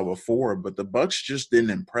talked about before, but the Bucks just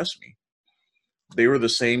didn't impress me. They were the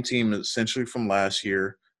same team essentially from last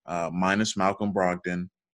year, minus Malcolm Brogdon.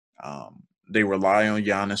 They rely on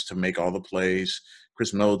Giannis to make all the plays.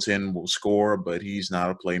 Chris Middleton will score, but he's not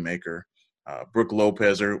a playmaker. Brook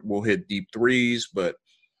Lopez will hit deep threes, but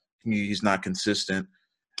he's not consistent.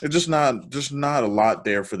 It's just not a lot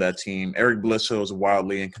there for that team. Eric Bledsoe is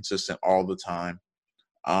wildly inconsistent all the time.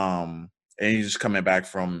 And he's just coming back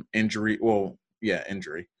from injury. Well, yeah,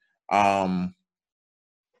 injury. Um,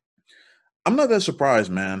 I'm not that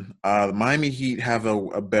surprised, man. The Miami Heat have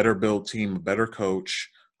a better built team, a better coach,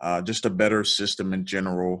 just a better system in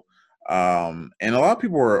general. And a lot of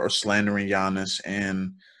people are slandering Giannis.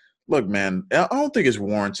 And look, man, I don't think it's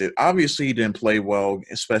warranted. Obviously, he didn't play well,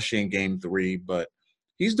 especially in Game 3, but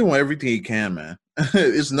he's doing everything he can, man.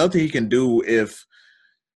 It's nothing he can do if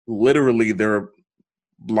literally they're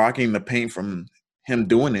blocking the paint from him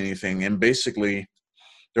doing anything. And basically,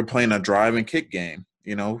 they're playing a drive and kick game.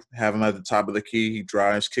 Have him at the top of the key. He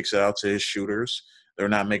drives, kicks it out to his shooters. They're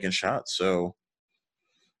not making shots. So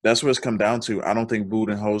that's what it's come down to. I don't think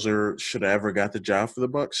Budenholzer should have ever got the job for the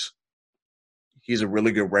Bucks. He's a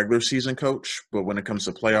really good regular season coach, but when it comes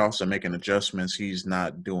to playoffs and making adjustments, he's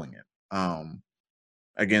not doing it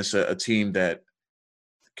against a team that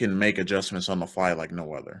can make adjustments on the fly like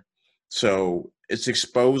no other. So it's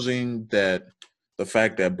exposing that the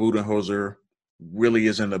fact that Budenholzer really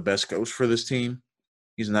isn't the best coach for this team.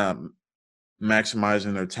 He's not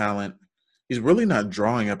maximizing their talent. He's really not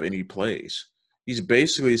drawing up any plays. He's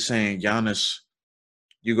basically saying, Giannis,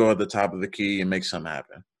 you go at the top of the key and make something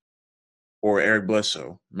happen. Or Eric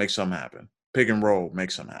Bledsoe, make something happen. Pick and roll,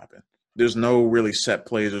 make something happen. There's no really set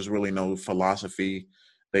plays. There's really no philosophy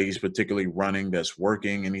that he's particularly running that's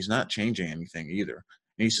working, and he's not changing anything either.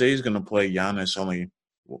 And he says he's going to play Giannis only,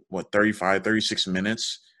 35, 36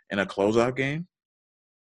 minutes in a closeout game?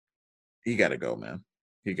 He got to go, man.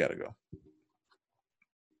 He got to go.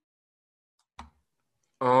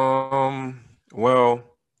 Well,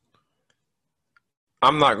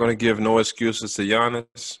 I'm not going to give no excuses to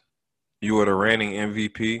Giannis. You are the reigning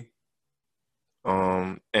MVP,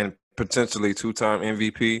 and potentially two-time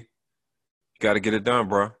MVP. Got to get it done,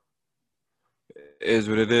 bro. It is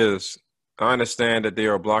what it is. I understand that they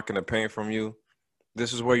are blocking the paint from you.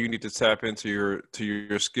 This is where you need to tap into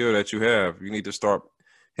your skill that you have. You need to start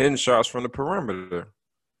hitting shots from the perimeter.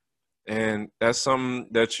 And that's something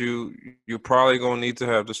that you're probably going to need to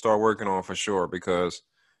have to start working on for sure, because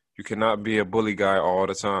you cannot be a bully guy all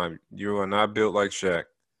the time. You are not built like Shaq.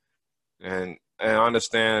 And I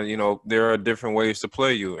understand, there are different ways to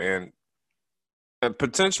play you. And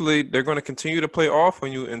potentially they're going to continue to play off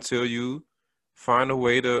on you until you find a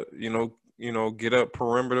way to, get a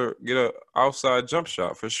perimeter, get a outside jump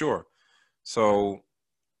shot for sure. So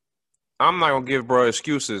I'm not gonna give bro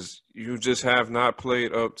excuses. You just have not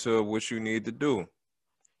played up to what you need to do.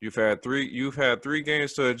 You've had three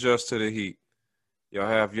games to adjust to the Heat. Y'all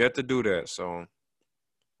have yet to do that. So,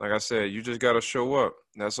 like I said, you just gotta show up.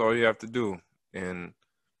 That's all you have to do. And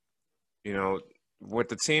with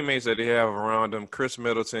the teammates that they have around them, Chris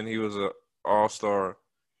Middleton, he was an all-star.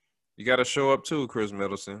 You gotta show up too, Chris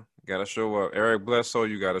Middleton. You gotta show up. Eric Bledsoe,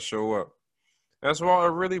 you gotta show up. That's what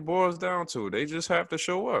it really boils down to. They just have to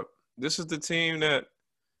show up. This is the team that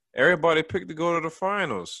everybody picked to go to the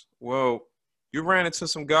finals. Well, you ran into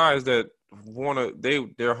some guys that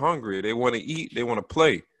they're hungry. They want to eat. They want to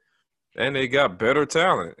play. And they got better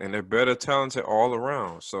talent, and they're better talented all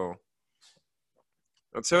around. So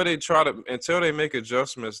until they make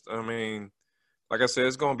adjustments, I mean, like I said,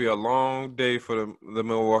 it's going to be a long day for the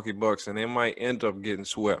Milwaukee Bucks, and they might end up getting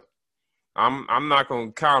swept. I'm not going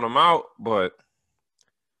to count them out, but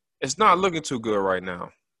it's not looking too good right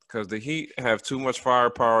now, because the Heat have too much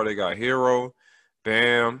firepower. They got Hero,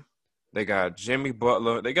 Bam, they got Jimmy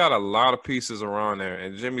Butler. They got a lot of pieces around there,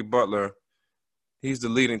 and Jimmy Butler, he's the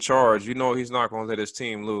leading charge. He's not going to let his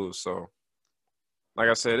team lose. So, like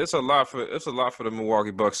I said, it's a lot for the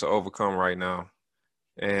Milwaukee Bucks to overcome right now.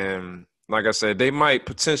 And like I said, they might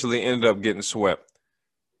potentially end up getting swept.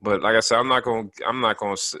 But like I said, I'm not going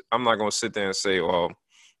to sit there and say, well,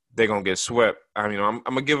 they're going to get swept. I mean, I'm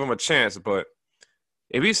going to give them a chance, but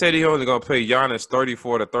if he said he only going to play Giannis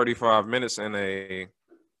 34 to 35 minutes in a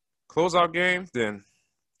closeout game, then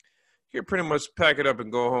you pretty much pack it up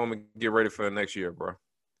and go home and get ready for the next year, bro.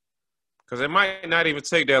 Because it might not even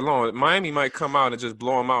take that long. Miami might come out and just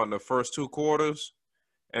blow them out in the first two quarters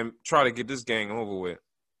and try to get this game over with.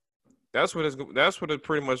 That's what it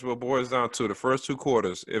pretty much what boils down to, the first two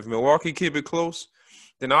quarters. If Milwaukee keep it close,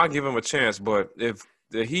 then I'll give them a chance. But if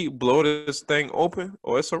the Heat blow this thing open,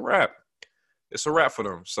 it's a wrap. It's a wrap for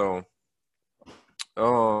them. So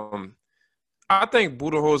I think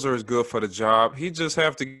Budenholzer is good for the job. He just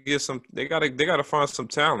have to get some – they gotta find some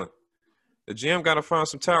talent. The GM got to find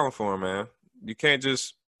some talent for him, man. You can't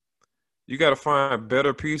just – you got to find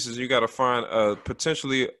better pieces. You got to find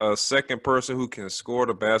potentially a second person who can score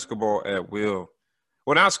the basketball at will.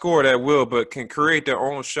 Well, not score it at will, but can create their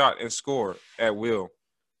own shot and score at will.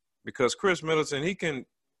 Because Chris Middleton, he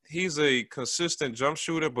he's a consistent jump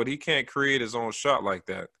shooter, but he can't create his own shot like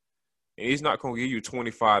that. And he's not going to give you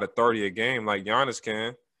 25 to 30 a game like Giannis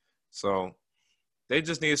can. So they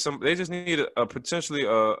just need a potentially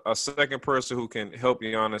a second person who can help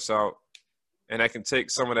Giannis out, and that can take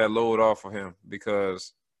some of that load off of him,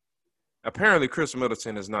 because apparently Chris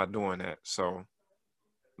Middleton is not doing that. So,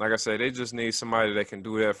 like I said, they just need somebody that can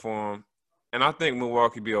do that for him. And I think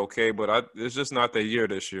Milwaukee be okay, but it's just not their year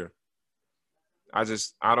this year.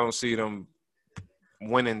 I don't see them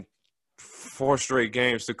winning 4 straight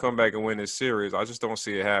games to come back and win this series. I just don't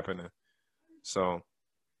see it happening. So,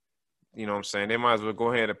 you know what I'm saying? They might as well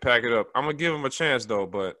go ahead and pack it up. I'm going to give them a chance, though,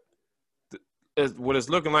 but what it's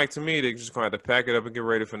looking like to me, they're just going to have to pack it up and get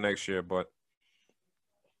ready for next year. But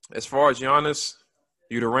as far as Giannis,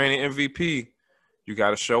 you the reigning MVP, you got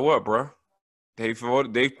to show up, bro. They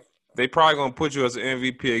probably going to put you as an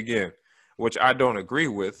MVP again, which I don't agree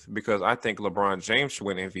with, because I think LeBron James should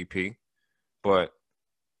win MVP. But,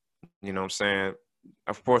 you know what I'm saying,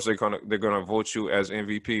 of course they're gonna vote you as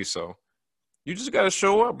MVP. So you just got to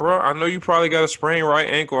show up, bro. I know you probably got a sprained right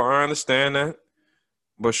ankle. I understand that.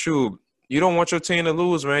 But, shoot, you don't want your team to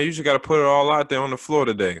lose, man. You just got to put it all out there on the floor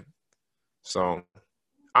today. So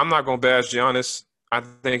I'm not going to bash Giannis. I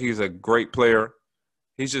think he's a great player.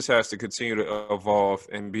 He just has to continue to evolve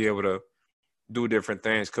and be able to do different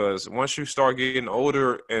things, because once you start getting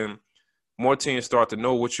older and more teams start to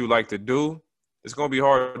know what you like to do, it's going to be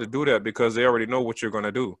hard to do that because they already know what you're going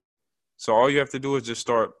to do. So all you have to do is just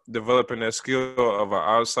start developing that skill of an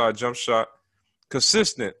outside jump shot,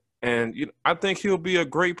 consistent. And I think he'll be a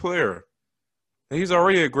great player. He's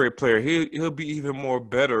already a great player. He'll be even more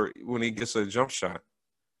better when he gets a jump shot.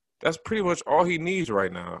 That's pretty much all he needs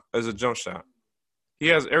right now is a jump shot. He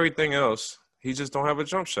has everything else. He just don't have a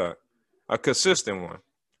jump shot, a consistent one.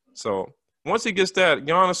 So once he gets that,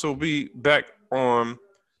 Giannis will be back on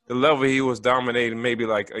the level he was dominating maybe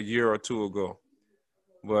like a year or two ago.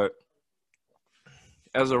 But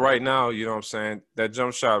as of right now, you know what I'm saying, that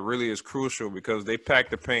jump shot really is crucial because they pack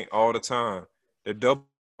the paint all the time. They double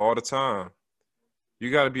all the time.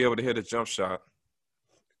 You got to be able to hit a jump shot.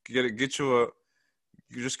 Be able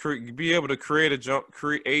to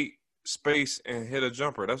create space and hit a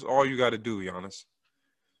jumper. That's all you got to do, Giannis.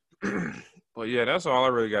 But yeah, that's all I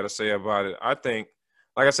really got to say about it. I think,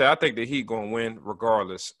 like I said, I think the Heat going to win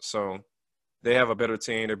regardless. So they have a better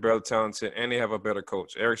team, they're better talented, and they have a better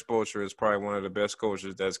coach. Eric Spoelstra is probably one of the best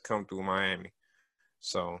coaches that's come through Miami.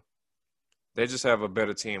 So they just have a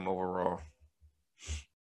better team overall.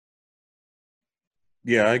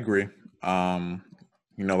 Yeah, I agree.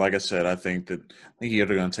 Like I said, I think the Heat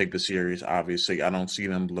are going to take the series. Obviously, I don't see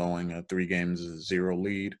them blowing a 3-0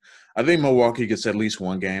 lead. I think Milwaukee gets at least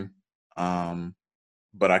one game,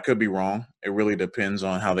 but I could be wrong. It really depends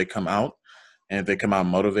on how they come out and if they come out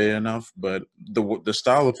motivated enough. But the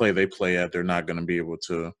style of play they play at, they're not going to be able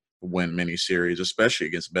to win many series, especially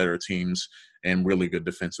against better teams and really good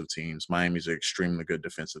defensive teams. Miami's an extremely good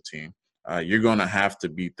defensive team. You're going to have to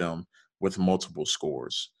beat them with multiple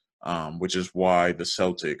scores, which is why the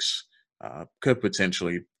Celtics could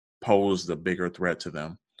potentially pose the bigger threat to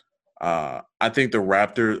them. I think the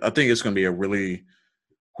Raptors, I think it's going to be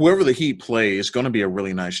whoever the Heat play, it's going to be a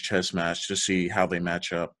really nice chess match to see how they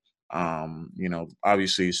match up.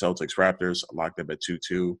 Obviously Celtics Raptors locked up at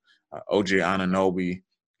 2-2. OG Anunoby,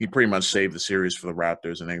 he pretty much saved the series for the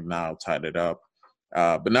Raptors, and they've now tied it up.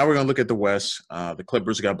 But now we're going to look at the West. The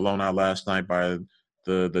Clippers got blown out last night by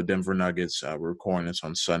the Denver Nuggets. We're recording this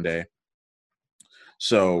on Sunday.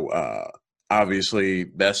 So obviously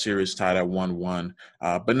that series tied at 1-1.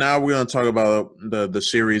 But now we're going to talk about the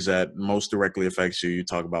series that most directly affects you. You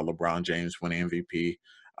talk about LeBron James winning MVP.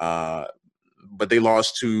 But they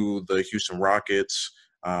lost to the Houston Rockets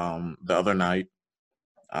the other night.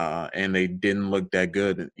 And they didn't look that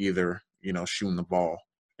good either, shooting the ball.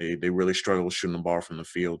 They really struggled shooting the ball from the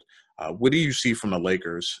field. What do you see from the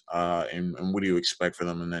Lakers, and what do you expect for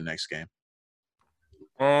them in their next game?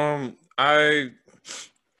 I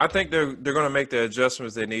think they're going to make the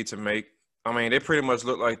adjustments they need to make. I mean, they pretty much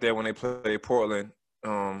look like that when they played Portland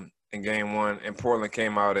in Game 1, and Portland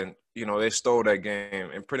came out and they stole that game,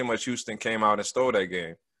 and pretty much Houston came out and stole that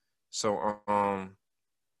game. So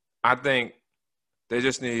I think they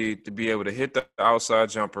just need to be able to hit the outside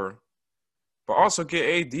jumper, but also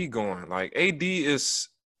get AD going. Like, AD is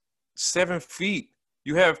 7 feet.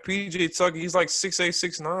 You have PJ Tucker. He's like 6'8",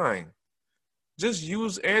 6'9". Just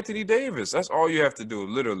use Anthony Davis. That's all you have to do,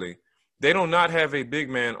 literally. They do not have a big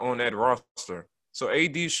man on that roster. So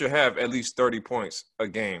AD should have at least 30 points a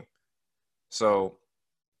game. So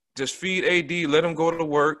just feed AD, let him go to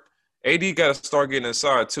work. AD got to start getting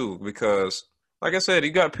inside too, because like I said,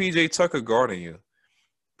 you got PJ Tucker guarding you,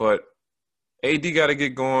 but AD got to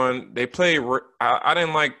get going. They play. I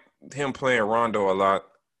didn't like him playing Rondo a lot.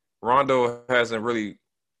 Rondo hasn't really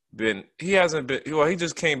been. He hasn't been. Well, he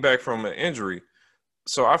just came back from an injury,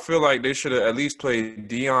 so I feel like they should have at least played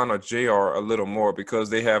Dion or Jr. a little more because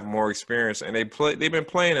they have more experience and They've been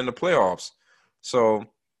playing in the playoffs, so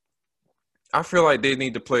I feel like they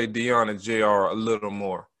need to play Dion and Jr. a little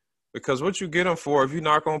more because what you get them for if you're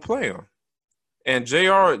not going to play them. And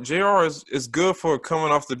Jr. is good for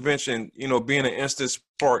coming off the bench and being an instant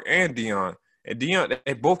spark. And Dion,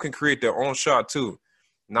 they both can create their own shot too.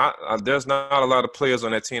 Not there's not a lot of players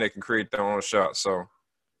on that team that can create their own shot. So,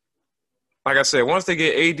 like I said, once they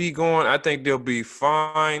get AD going, I think they'll be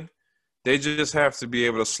fine. They just have to be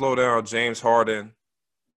able to slow down James Harden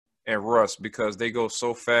and Russ because they go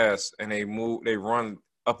so fast and they run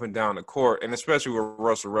up and down the court, and especially with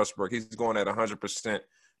Russell Westbrook, he's going at 100%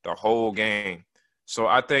 the whole game. So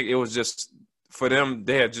I think it was just for them,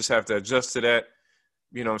 they just have to adjust to that.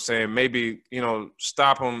 You know what I'm saying? Maybe,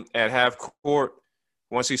 stop him at half court.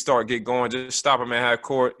 Once he get going, just stop him at half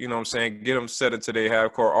court. You know what I'm saying? Get them set into their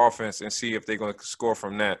half court offense and see if they're going to score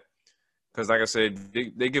from that. Because, like I said,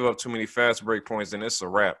 they give up too many fast break points, and it's a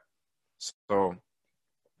wrap. So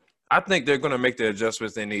I think they're going to make the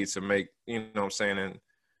adjustments they need to make. You know what I'm saying? And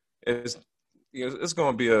it's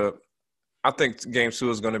going to be I think Game 2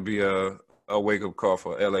 is going to be a wake-up call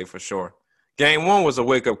for LA for sure. Game 1 was a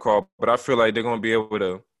wake-up call, but I feel like they're going to be able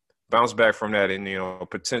to bounce back from that and,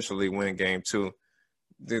 potentially win Game 2.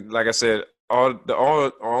 Like I said,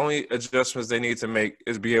 only adjustments they need to make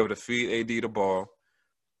is be able to feed AD the ball.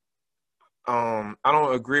 I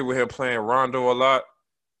don't agree with him playing Rondo a lot,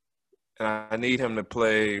 and I need him to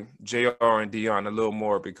play JR and Dion a little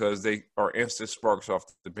more because they are instant sparks off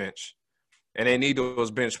the bench. And they need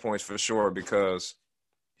those bench points for sure because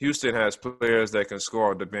Houston has players that can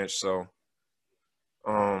score off the bench. So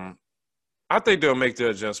I think they'll make the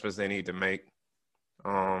adjustments they need to make.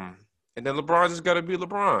 And then LeBron just got to be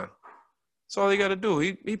LeBron. That's all he got to do.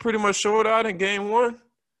 He pretty much showed out in Game 1.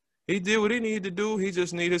 He did what he needed to do. He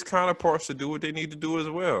just needs his counterparts to do what they need to do as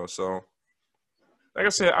well. So, like I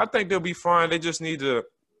said, I think they'll be fine. They just need to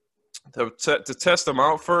test them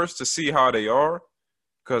out first to see how they are.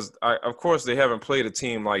 Because, of course, they haven't played a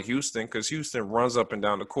team like Houston because Houston runs up and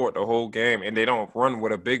down the court the whole game, and they don't run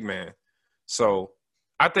with a big man. So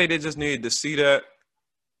I think they just needed to see that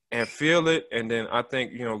and feel it, and then I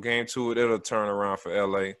think, Game 2, it'll turn around for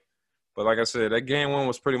LA. But like I said, that Game 1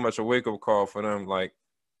 was pretty much a wake-up call for them. Like,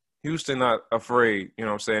 Houston not afraid, you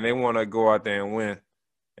know what I'm saying? They want to go out there and win.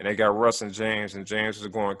 And they got Russ and James is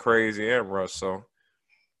going crazy and Russ. So,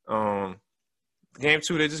 Game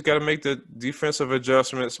 2, they just got to make the defensive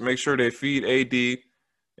adjustments, make sure they feed AD,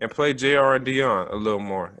 and play JR and Dion a little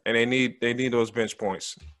more. And they need those bench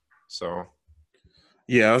points. So,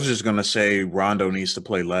 yeah, I was just gonna say Rondo needs to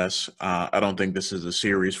play less. I don't think this is a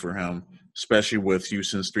series for him, especially with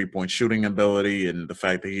Houston's 3-point shooting ability and the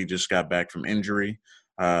fact that he just got back from injury.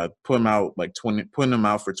 Putting him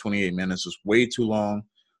out for 28 minutes is way too long.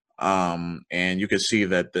 And you can see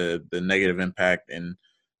that the negative impact and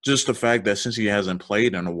just the fact that since he hasn't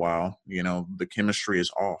played in a while, the chemistry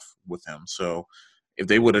is off with him. So if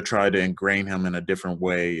they would have tried to ingrain him in a different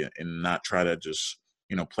way and not try to just,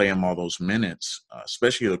 play him all those minutes,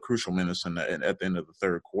 especially the crucial minutes at the end of the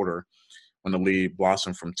third quarter when the lead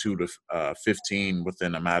blossomed from 2 to 15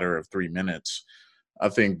 within a matter of 3 minutes, I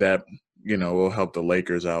think that, will help the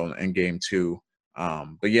Lakers out in Game 2.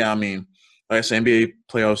 But yeah, I mean, like I said, NBA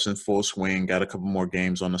playoffs in full swing. Got a couple more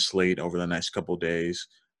games on the slate over the next couple of days.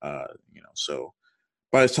 So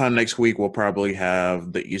by the time next week, we'll probably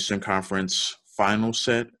have the Eastern Conference finals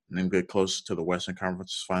set and then get close to the Western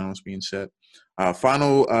Conference finals being set.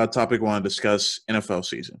 Final topic I want to discuss, NFL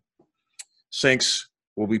season. Saints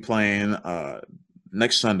will be playing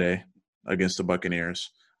next Sunday against the Buccaneers.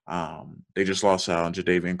 They just lost out on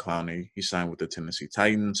Jadeveon Clowney. He signed with the Tennessee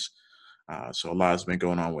Titans. So a lot has been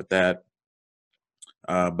going on with that.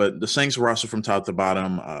 But the Saints roster from top to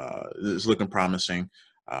bottom is looking promising.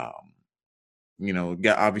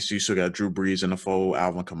 Obviously you still got Drew Brees in the fold,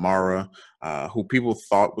 Alvin Kamara, who people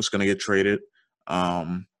thought was going to get traded.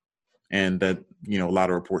 And that, a lot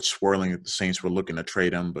of reports swirling that the Saints were looking to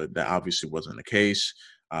trade him, but that obviously wasn't the case.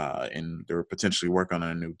 And they were potentially working on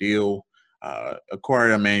a new deal.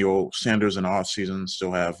 Acquired Emmanuel Sanders in the offseason,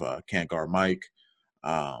 still have can't guard Mike.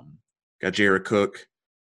 Got Jared Cook,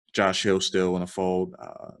 Josh Hill still in the fold.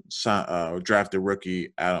 Drafted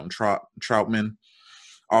rookie Adam Troutman.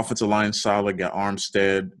 Offensive line solid, got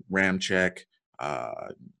Armstead, Ramczyk,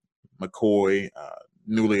 McCoy,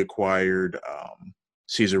 newly acquired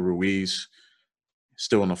Cesar Ruiz.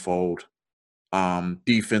 still in the fold.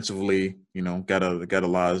 Defensively, got a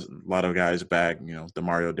lot of guys back.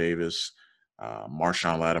 Demario Davis,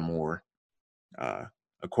 Marshawn Lattimore, uh,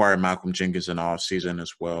 acquired Malcolm Jenkins in the offseason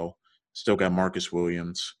as well. Still got Marcus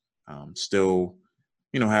Williams. Still,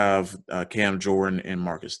 have Cam Jordan and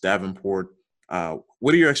Marcus Davenport.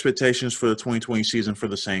 What are your expectations for the 2020 season for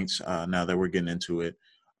the Saints now that we're getting into it?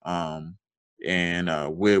 And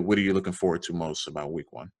what are you looking forward to most about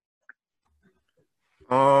Week 1?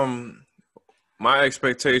 My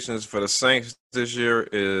expectations for the Saints this year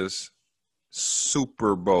is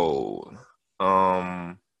Super Bowl.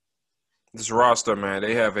 This roster, man,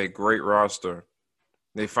 they have a great roster.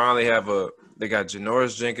 They finally they got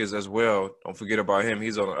Janoris Jenkins as well. Don't forget about him.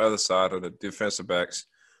 He's on the other side of the defensive backs.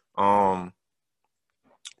 But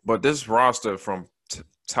this roster from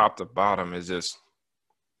top to bottom is just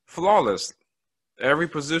flawless. Every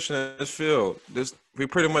position is filled. We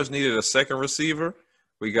pretty much needed a second receiver.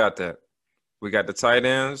 We got that. We got the tight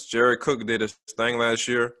ends. Jared Cook did his thing last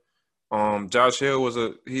year. Josh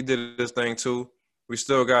Hill he did his thing too. We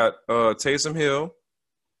still got Taysom Hill.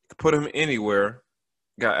 Put him anywhere.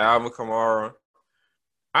 Got Alvin Kamara.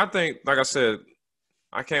 I think, like I said,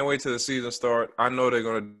 I can't wait till the season start. I know they're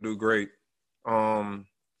gonna do great.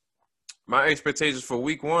 My expectations for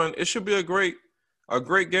Week 1, it should be a great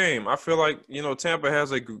game. I feel like Tampa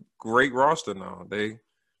has a great roster now. They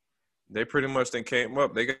pretty much came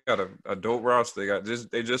up. They got a dope roster.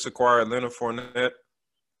 They just acquired Leonard Fournette.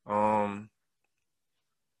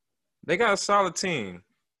 They got a solid team.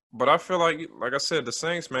 But I feel like I said, the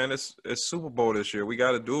Saints, man, it's Super Bowl this year. We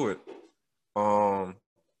got to do it.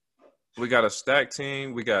 We got a stacked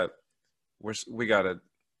team. We got a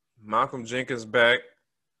Malcolm Jenkins back.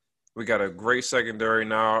 We got a great secondary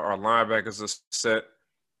now. Our linebackers are set.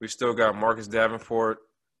 We still got Marcus Davenport.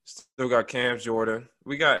 Still got Cam Jordan.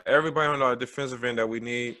 We got everybody on our defensive end that we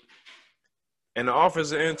need. And the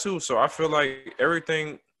offensive end too. So I feel like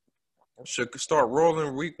everything should start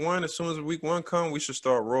rolling Week 1. As soon as Week 1 comes, we should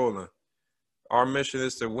start rolling. Our mission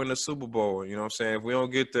is to win the Super Bowl. You know what I'm saying? If we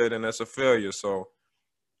don't get there, then that's a failure. So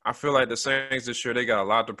I feel like the Saints this year, they got a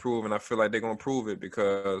lot to prove, and I feel like they're going to prove it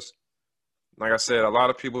because, like I said, a lot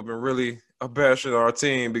of people have been really bashing our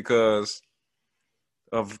team because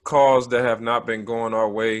of calls that have not been going our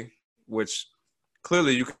way, which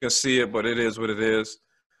clearly you can see it, but it is what it is.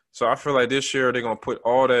 So I feel like this year they're going to put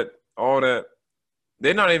all that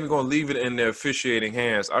they're not even going to leave it in their officiating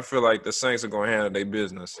hands. I feel like the Saints are going to handle their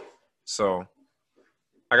business. So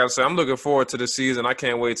I got to say, I'm looking forward to the season. I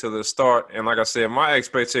can't wait till the start. And like I said, my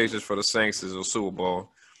expectations for the Saints is a Super Bowl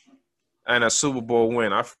and a Super Bowl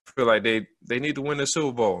win. I feel like they need to win the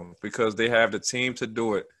Super Bowl because they have the team to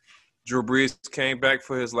do it. Drew Brees came back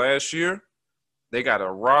for his last year. They got a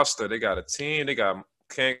roster. They got a team. They got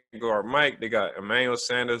can't guard Mike. They got Emmanuel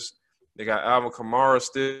Sanders. They got Alvin Kamara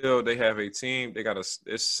still. They have a team.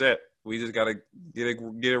 It's set. We just got to get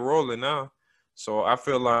it rolling now. So I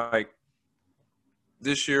feel like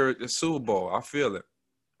this year it's Super Bowl. I feel it.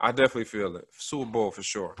 I definitely feel it. Super Bowl for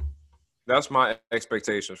sure. That's my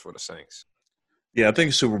expectations for the Saints. Yeah, I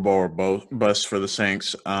think Super Bowl or both bust for the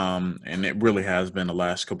Saints, and it really has been the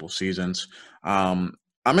last couple of seasons. I'm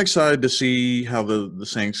excited to see how the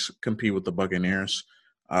Saints compete with the Buccaneers,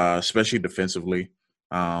 especially defensively.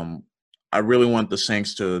 I really want the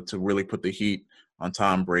Saints to really put the heat on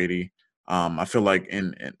Tom Brady. I feel like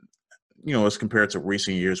as compared to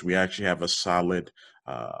recent years, we actually have a solid,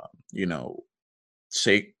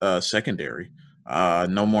 secondary.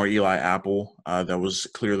 No more Eli Apple. That was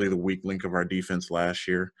clearly the weak link of our defense last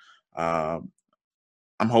year. I'm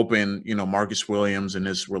hoping, Marcus Williams and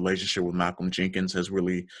his relationship with Malcolm Jenkins has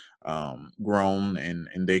really grown and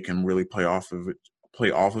they can really play off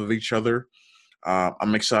of each other.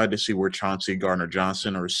 I'm excited to see where Chauncey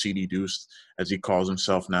Gardner-Johnson, or CD Deuce, as he calls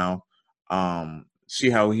himself now, see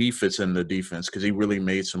how he fits in the defense because he really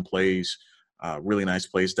made some plays, really nice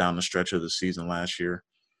plays down the stretch of the season last year.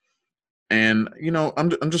 And,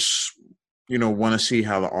 I'm just, want to see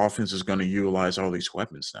how the offense is going to utilize all these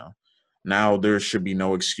weapons now. Now there should be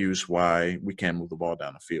no excuse why we can't move the ball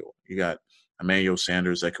down the field. You got Emmanuel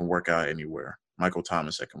Sanders that can work out anywhere. Michael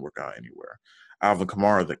Thomas that can work out anywhere. Alvin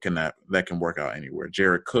Kamara that can work out anywhere.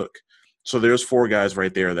 Jared Cook. So there's 4 guys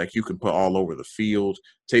right there that you can put all over the field.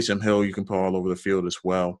 Taysom Hill you can put all over the field as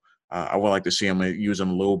well. I would like to see him use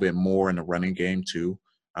him a little bit more in the running game too.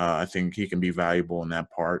 I think he can be valuable in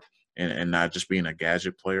that part and not just being a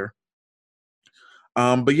gadget player.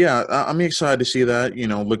 But yeah, I'm excited to see that.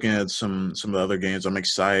 Looking at some of the other games, I'm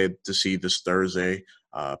excited to see this Thursday.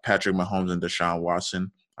 Patrick Mahomes and Deshaun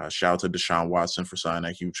Watson. Shout out to Deshaun Watson for signing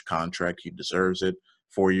a huge contract. He deserves it.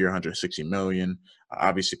 4-year, 160 million.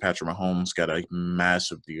 Obviously, Patrick Mahomes got a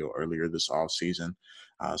massive deal earlier this offseason.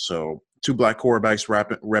 So two black quarterbacks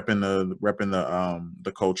repping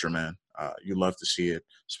the culture, man. You love to see it,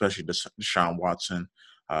 especially Deshaun Watson.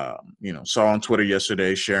 Saw on Twitter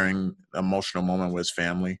yesterday sharing emotional moment with his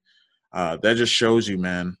family. That just shows you,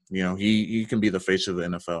 man. He can be the face of the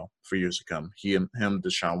NFL for years to come. Him,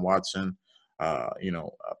 Deshaun Watson,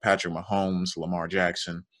 Patrick Mahomes, Lamar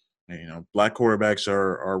Jackson. Black quarterbacks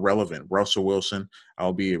are relevant. Russell Wilson,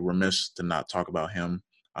 I'll be remiss to not talk about him.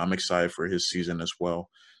 I'm excited for his season as well.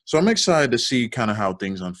 So I'm excited to see kind of how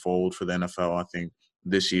things unfold for the NFL. I think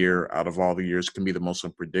this year, out of all the years, can be the most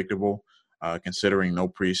unpredictable, considering no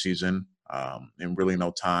preseason and really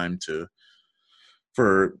no time to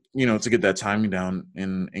get that timing down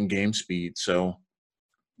in game speed. So,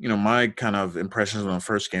 my kind of impressions on the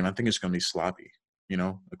first game, I think it's going to be sloppy.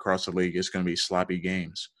 Across the league, it's going to be sloppy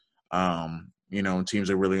games. Teams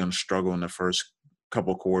are really going to struggle in the first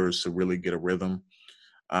couple quarters to really get a rhythm.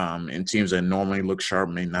 And teams that normally look sharp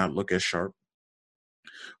may not look as sharp,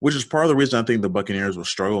 which is part of the reason I think the Buccaneers will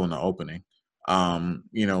struggle in the opening.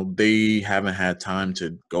 They haven't had time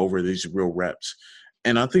to go over these real reps.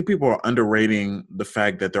 And I think people are underrating the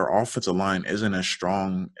fact that their offensive line isn't as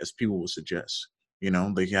strong as people would suggest.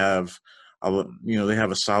 They have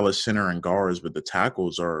a solid center and guards, but the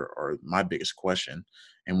tackles are my biggest question.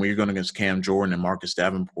 And when you're going against Cam Jordan and Marcus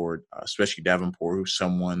Davenport, especially Davenport, who's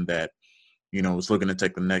someone that, is looking to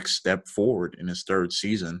take the next step forward in his third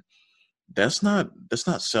season, that's not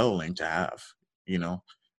settling to have,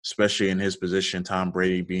 especially in his position, Tom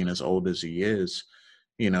Brady being as old as he is.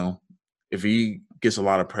 If he gets a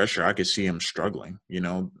lot of pressure, I could see him struggling.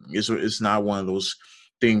 It's not one of those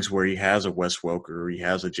things where he has a Wes Welker or he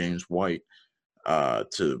has a James White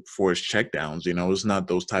for his checkdowns. It's not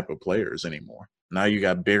those type of players anymore. Now you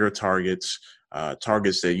got bigger targets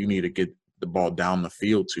that you need to get the ball down the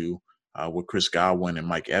field to. With Chris Godwin and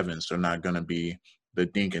Mike Evans, they're not going to be the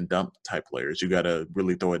dink and dump type players. You got to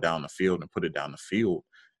really throw it down the field and put it down the field.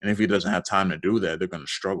 And if he doesn't have time to do that, they're going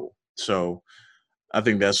to struggle. So I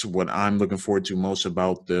think that's what I'm looking forward to most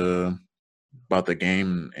about the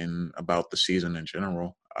game and about the season in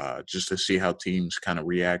general, just to see how teams kind of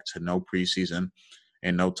react to no preseason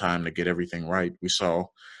and no time to get everything right. We saw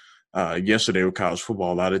yesterday with college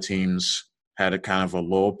football, a lot of teams had a kind of a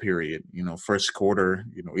lull period. First quarter,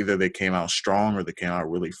 either they came out strong or they came out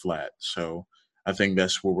really flat. So I think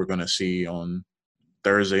that's what we're going to see on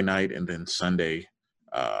Thursday night and then Sunday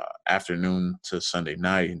afternoon to Sunday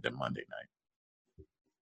night and then Monday night.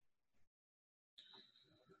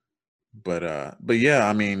 But yeah,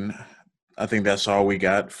 I mean, I think that's all we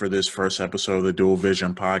got for this first episode of the Dual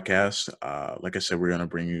Vision podcast. Like I said, we're going to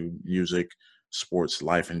bring you music, sports,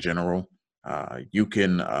 life in general. You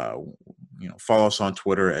can follow us on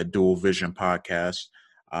Twitter at Dual Vision Podcast.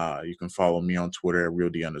 You can follow me on Twitter at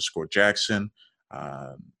RealD_Jackson.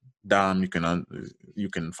 Dom, you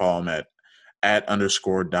can follow him at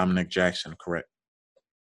 _ Dominic Jackson, correct?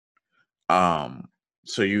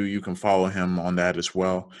 So you can follow him on that as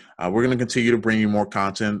well. We're going to continue to bring you more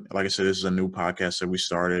content. Like I said, this is a new podcast that we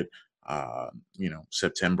started,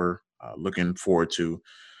 September. Looking forward to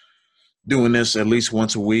doing this at least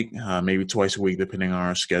once a week, maybe twice a week, depending on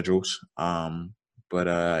our schedules. But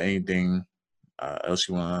anything else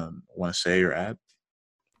you want to say or add?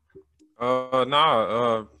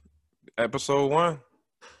 Episode 1,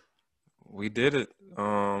 we did it.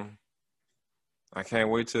 I can't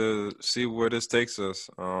wait to see where this takes us.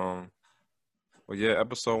 But yeah,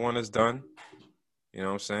 episode 1 is done. You know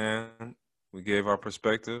what I'm saying? We gave our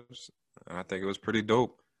perspectives, and I think it was pretty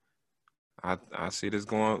dope. I see this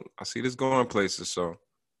going places. So,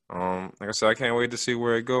 like I said, I can't wait to see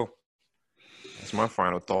where it go. That's my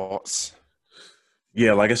final thoughts.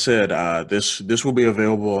 Yeah, like I said, this will be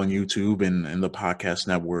available on YouTube and the podcast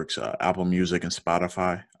networks, Apple Music and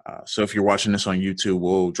Spotify. So if you're watching this on YouTube,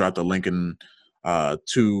 we'll drop the link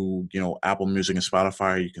to Apple Music and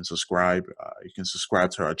Spotify. You can subscribe. You can subscribe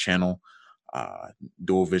to our channel,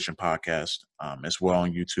 Dual Vision Podcast, as well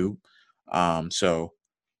on YouTube. So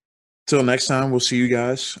till next time, we'll see you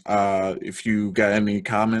guys. If you got any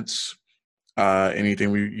comments,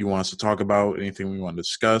 anything you want us to talk about, anything we want to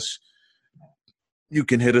discuss, you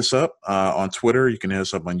can hit us up on Twitter. You can hit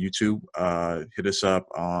us up on YouTube. Hit us up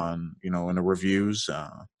on, in the reviews,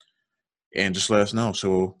 and just let us know.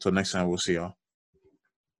 So till next time, we'll see y'all.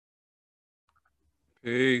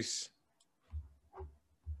 Peace.